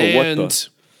 And what the?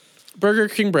 Burger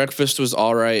King breakfast was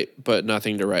all right, but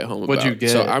nothing to write home What'd about. you get?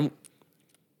 So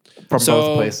From so-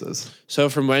 both places. So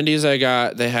from Wendy's, they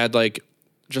had like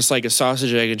just like a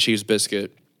sausage, egg, and cheese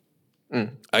biscuit.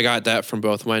 I got that from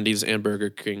both Wendy's and Burger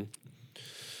King.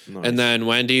 Nice. And then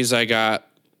Wendy's, they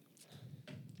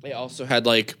also had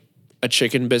like a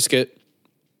chicken biscuit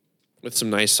with some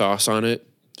nice sauce on it.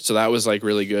 So that was like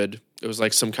really good. It was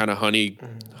like some kind of honey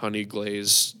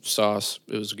glaze sauce.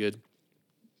 It was good.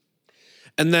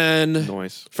 And then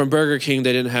Nice. from Burger King,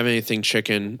 they didn't have anything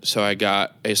chicken. So I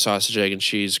got a sausage, egg, and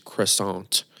cheese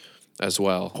croissant as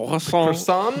well.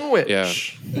 Croissant which? Yeah.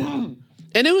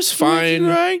 And it was fine.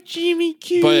 Right, Jimmy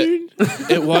Q. But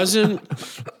it wasn't.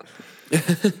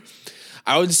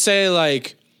 I would say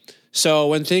like, so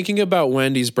when thinking about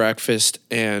Wendy's breakfast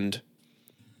and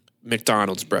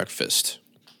McDonald's breakfast,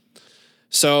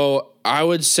 so I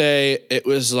would say it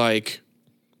was like,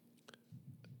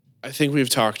 I think we've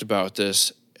talked about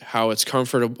this, how it's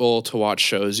comfortable to watch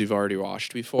shows you've already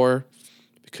watched before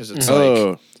because it's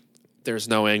like, there's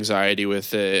no anxiety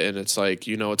with it, and it's like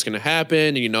you know what's going to happen,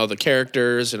 and you know the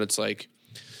characters, and it's like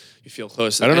you feel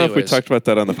close to I don't know if we anyways. talked about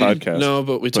that on the podcast. No,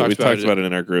 but we talked about it. about it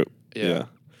in our group. Yeah.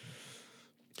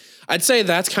 I'd say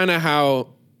that's kind of how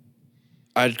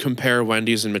I'd compare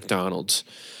Wendy's and McDonald's.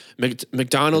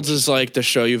 McDonald's is like the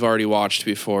show you've already watched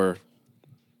before,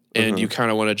 and you kind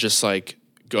of want to just like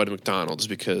go to McDonald's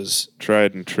because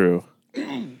Tried and true.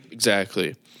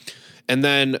 exactly. And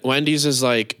then Wendy's is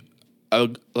like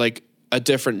a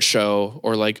different show,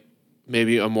 or like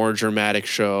maybe a more dramatic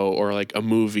show, or like a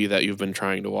movie that you've been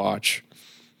trying to watch.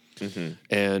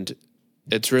 And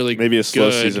it's really Maybe a slow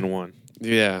good. season 1.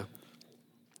 Yeah.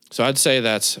 So I'd say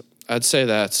that's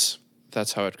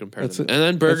how I'd compare That's them. a- And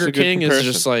then that's a Burger good King is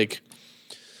comparison. just like,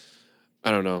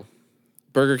 I don't know.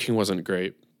 Burger King wasn't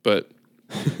great, but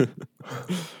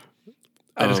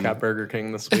I just got Burger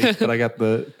King this week, but I got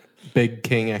the Big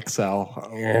King XL.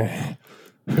 Oh,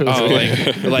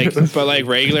 Oh, but like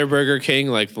regular Burger King,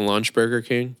 like the lunch Burger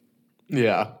King.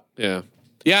 Yeah. Yeah,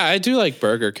 yeah, I do like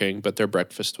Burger King, but their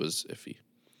breakfast was iffy.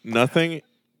 Nothing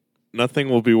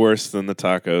will be worse than the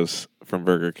tacos from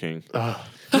Burger King. I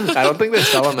don't think they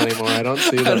sell them anymore. I don't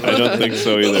see them. I don't think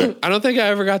so either. I don't think I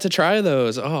ever got to try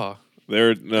those. Oh,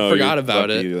 I forgot about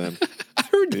it. Then. I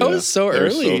heard that was so they were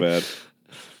early. so bad.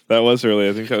 That was early.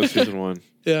 I think that was season 1,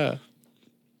 Yeah.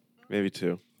 maybe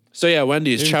 2. So yeah,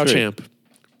 Wendy's, Maybe Chow 3. Champ.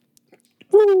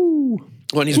 Woo!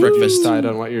 Wendy's Did you breakfast. decide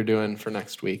on what you're doing for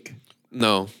next week?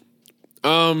 No.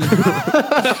 I'll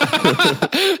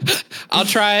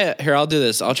try. Here, I'll do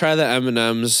this. I'll try the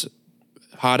M&Ms,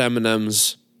 hot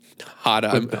M&Ms, hot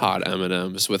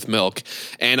M&Ms with milk,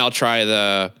 and I'll try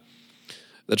the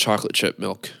chocolate chip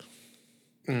milk,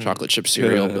 chocolate chip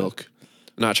cereal milk,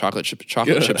 not chocolate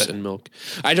chips and milk.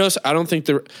 I don't think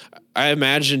I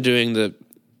imagine doing the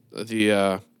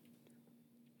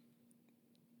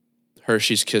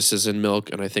Hershey's Kisses in milk,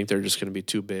 and I think they're just going to be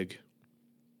too big.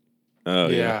 Oh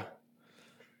yeah.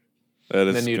 That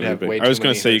is Then you'd gonna have be way big. I was too going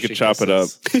many to say you could Hershey chop it up.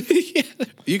 Yeah,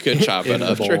 you could chop In it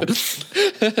the up.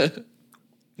 bowl. True.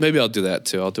 Maybe I'll do that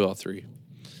too. I'll do all 3.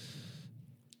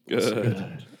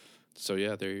 Good. So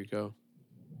yeah, there you go.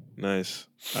 Nice.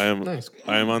 I am Nice.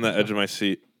 on the edge of my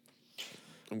seat,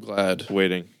 I'm glad.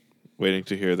 waiting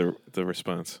to hear the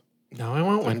response Now I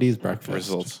want Wendy's breakfast.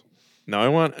 results. Now I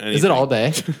want anything. Is it all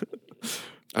day?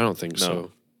 I don't think No.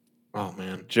 so. Oh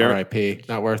man. Jeremy- R.I.P.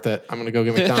 Not worth it. I'm gonna go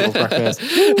get McDonald's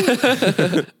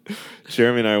breakfast.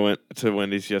 Jeremy and I went to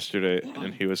Wendy's yesterday,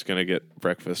 and he was going to get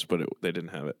breakfast, but they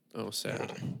didn't have it. Oh,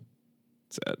 sad.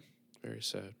 Sad. Very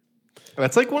sad.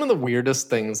 That's like one of the weirdest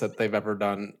things that they've ever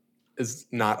done is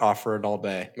not offer it all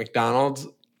day. McDonald's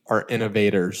are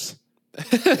innovators.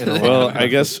 In a Well, lot of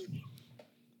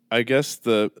I guess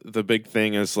the big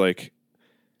thing is like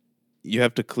you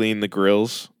have to clean the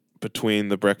grills between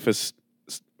the breakfast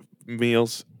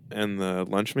meals and the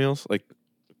lunch meals, like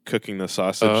cooking the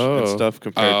sausage and stuff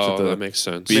compared to the that makes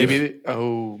sense. beef.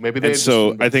 maybe they And just so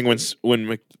wouldn't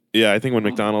I think when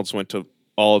McDonald's went to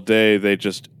all day, they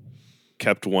just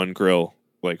kept one grill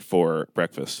like for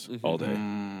breakfast all day.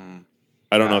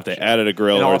 I don't know if they Gotcha. added a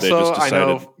grill and or also, they just decided. I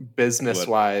know business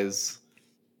wise,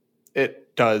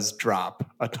 it does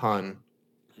drop a ton.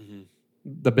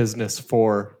 The business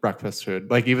for breakfast food,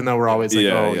 like even though we're always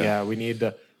like, we need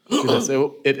to do this.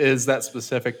 It is that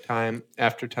specific time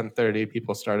after 10:30.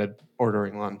 People started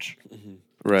ordering lunch.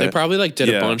 Right. They probably like did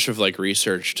Yeah. a bunch of like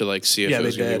research to like see if Yeah, it they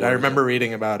was gonna be did. I worth remember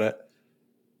reading about it.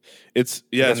 It's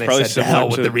And it's they probably said, to hell similar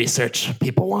with to the research.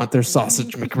 People want their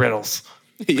sausage McGriddles.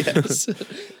 it. Yes.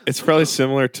 It's probably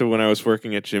similar to when I was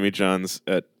working at Jimmy John's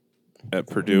at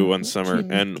Purdue one summer,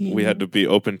 and we had to be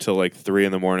open till like 3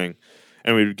 a.m,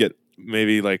 and we'd get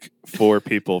maybe like 4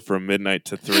 people from midnight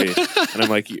to 3, and I'm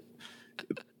like,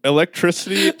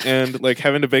 electricity and like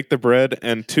having to bake the bread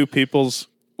and 2 people's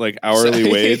like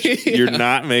hourly wage, Yeah. you're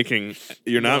not making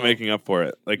up for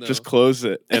it. Like just close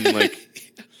it, and like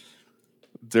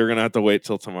they're gonna have to wait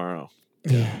till tomorrow.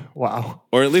 Wow.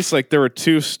 Or at least like there were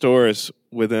 2 stores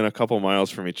within a couple miles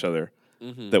from each other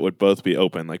that would both be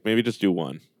open. Like maybe just do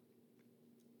one,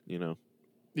 you know.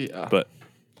 Yeah. But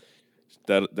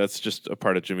that's just a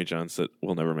part of Jimmy John's that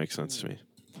will never make sense to me.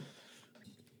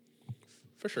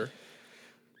 For sure.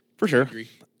 For sure. Agree.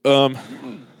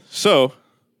 So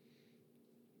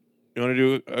you want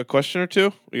to do a question or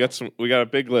 2? We got a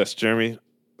big list. Jeremy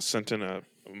sent in a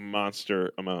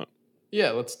monster amount.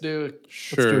 Yeah, let's do a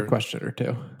Sure. question or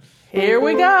 2. Here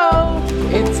we go.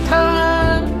 It's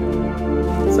time.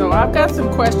 So I've got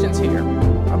some questions here.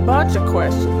 A bunch of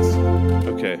questions.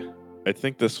 Okay. I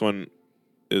think this one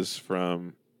is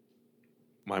from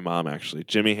my mom, actually.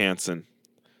 Jimmy Hansen.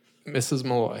 Mrs.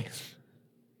 Malloy.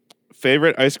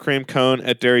 Favorite ice cream cone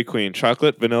at Dairy Queen?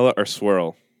 Chocolate, vanilla, or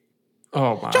swirl?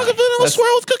 Oh my. Chocolate, vanilla,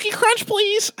 swirl with cookie crunch,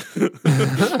 please.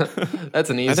 That's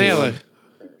an easy I think one.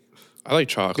 I like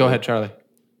chocolate. Go ahead, Charlie.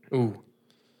 Ooh.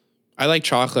 I like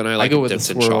chocolate, and I like go it with the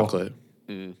dipped in swirl. chocolate.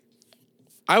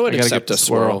 I would I gotta accept get a the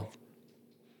swirl. swirl.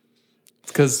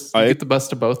 Because you I- get the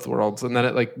best of both worlds, and then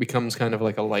it like becomes kind of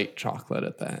like a light chocolate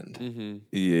at the end.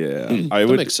 Yeah. That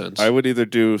makes sense. I would either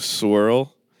do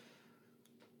swirl.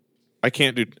 I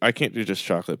can't do just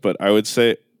chocolate, but I would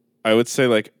say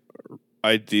like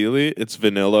ideally it's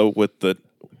vanilla with the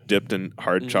dipped in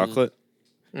hard chocolate.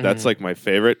 That's like my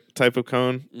favorite type of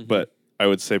cone, but I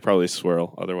would say probably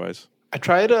swirl otherwise. I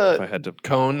tried I had to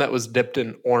cone that was dipped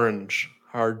in orange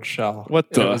hard shell. What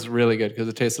and the- It was really good because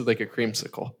it tasted like a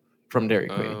creamsicle from Dairy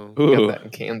Queen. Oh. We Ooh. got that in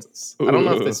Kansas. I don't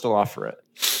know if they Ooh. still offer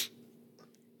it.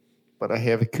 but I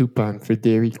have a coupon for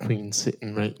Dairy Queen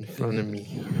sitting right in front of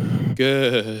me.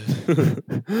 Good.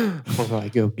 Will I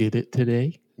go get it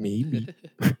today? Maybe.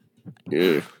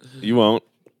 Yeah, you won't.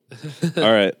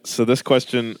 All right. So this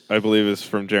question, I believe, is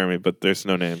from Jeremy, but there's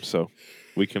no name, so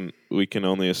we can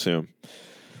only assume.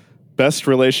 Best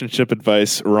relationship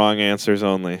advice, wrong answers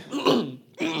only.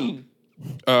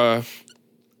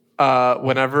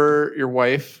 Whenever your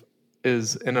wife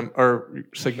is in a, or your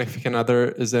significant other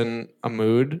is in a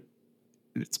mood,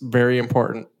 it's very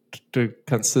important to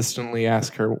consistently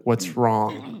ask her, what's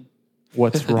wrong?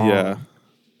 What's wrong? Yeah.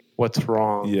 What's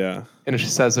wrong? Yeah. And if she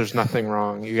says there's nothing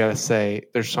wrong, you got to say,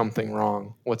 there's something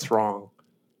wrong. What's wrong?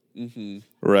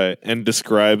 Right. And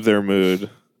describe their mood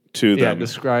to Yeah, them.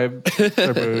 describe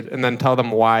their mood and then tell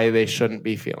them why they shouldn't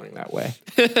be feeling that way.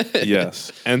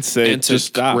 Yes. And say, And to just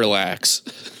stop. relax.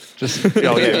 Just,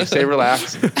 you say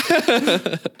relax.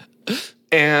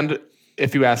 And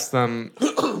if you ask them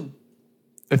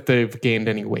if they've gained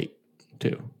any weight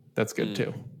too, that's good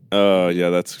too. Oh, yeah,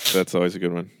 that's always a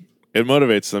good one. It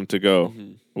motivates them to go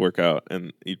work out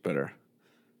and eat better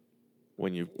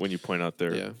when you point out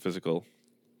their physical.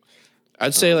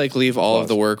 I'd say like leave all flaws. of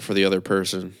the work for the other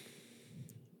person.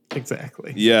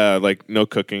 Exactly. Yeah, like no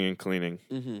cooking and cleaning.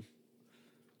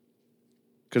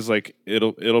 Because like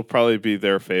it'll probably be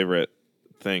their favorite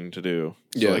thing to do.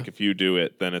 So like if you do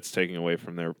it, then it's taking away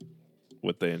from their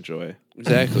what they enjoy.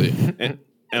 Exactly.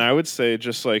 And I would say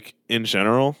just like in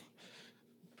general,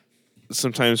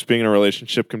 sometimes being in a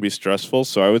relationship can be stressful.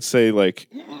 So I would say like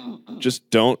just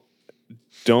don't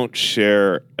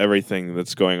share everything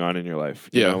that's going on in your life.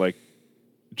 You know, like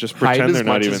just pretend they're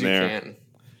not even there. Can.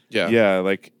 Yeah,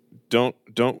 like don't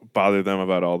bother them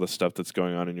about all the stuff that's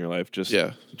going on in your life. Just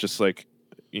like,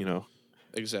 you know,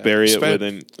 bury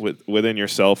it within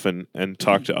yourself and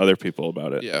talk to other people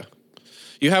about it. Yeah.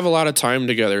 You have a lot of time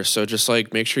together, so just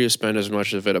like make sure you spend as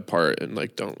much of it apart and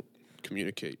like don't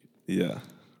communicate. Yeah.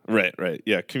 Right.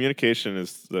 Yeah, communication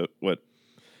is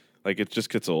it just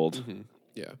gets old.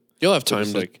 Yeah. You'll have time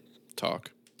just, to like, talk.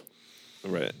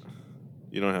 Right.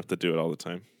 You don't have to do it all the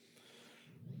time.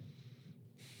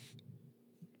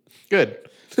 Good.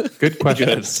 Good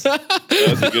questions. That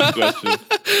was a good question.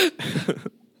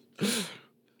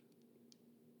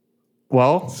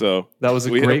 Well, So that was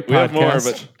a great podcast. We have more,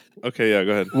 but okay, yeah,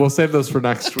 go ahead. We'll save those for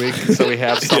next week so we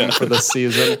have some for this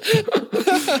season.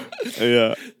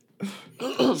 Yeah.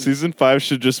 Season 5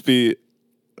 should just be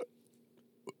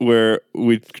where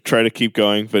we try to keep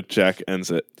going, but Jack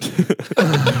ends it.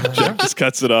 Jack just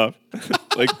cuts it off.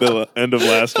 Like the end of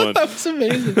last one. That was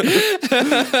amazing.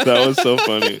 That was so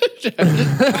funny.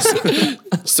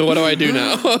 So what do I do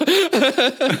now?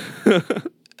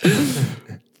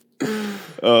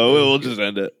 We'll just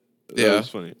end it. That was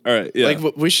funny. All right, yeah.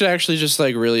 Like we should actually just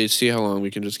like really see how long we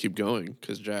can just keep going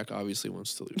because Jack obviously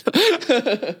wants to leave.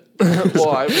 Well,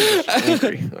 I was just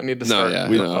angry. I need to start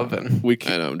the oven. We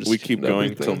keep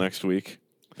going till next week.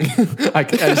 I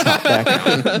just hop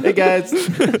back on. Hey, guys.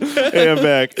 Hey, I'm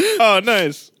back. Oh,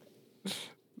 nice.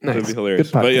 That'd be hilarious.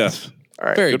 Good podcast. But yes. All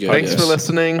right. Very good. Thanks for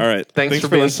listening. All right. Thanks for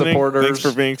being listening. supporters. Thanks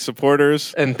for being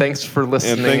supporters. And thanks for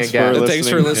listening again. Thanks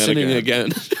for listening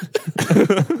again.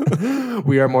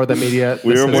 We are More Than Media.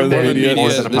 We are More Than Media. More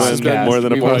Than a This has been podcast. More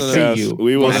Than a We will Podcast. see you.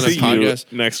 We will More Than a see you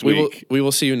Podcast. next week. We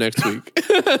will see you next week.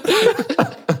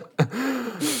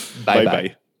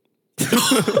 Bye-bye.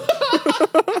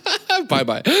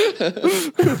 Bye-bye.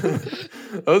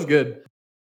 That was good.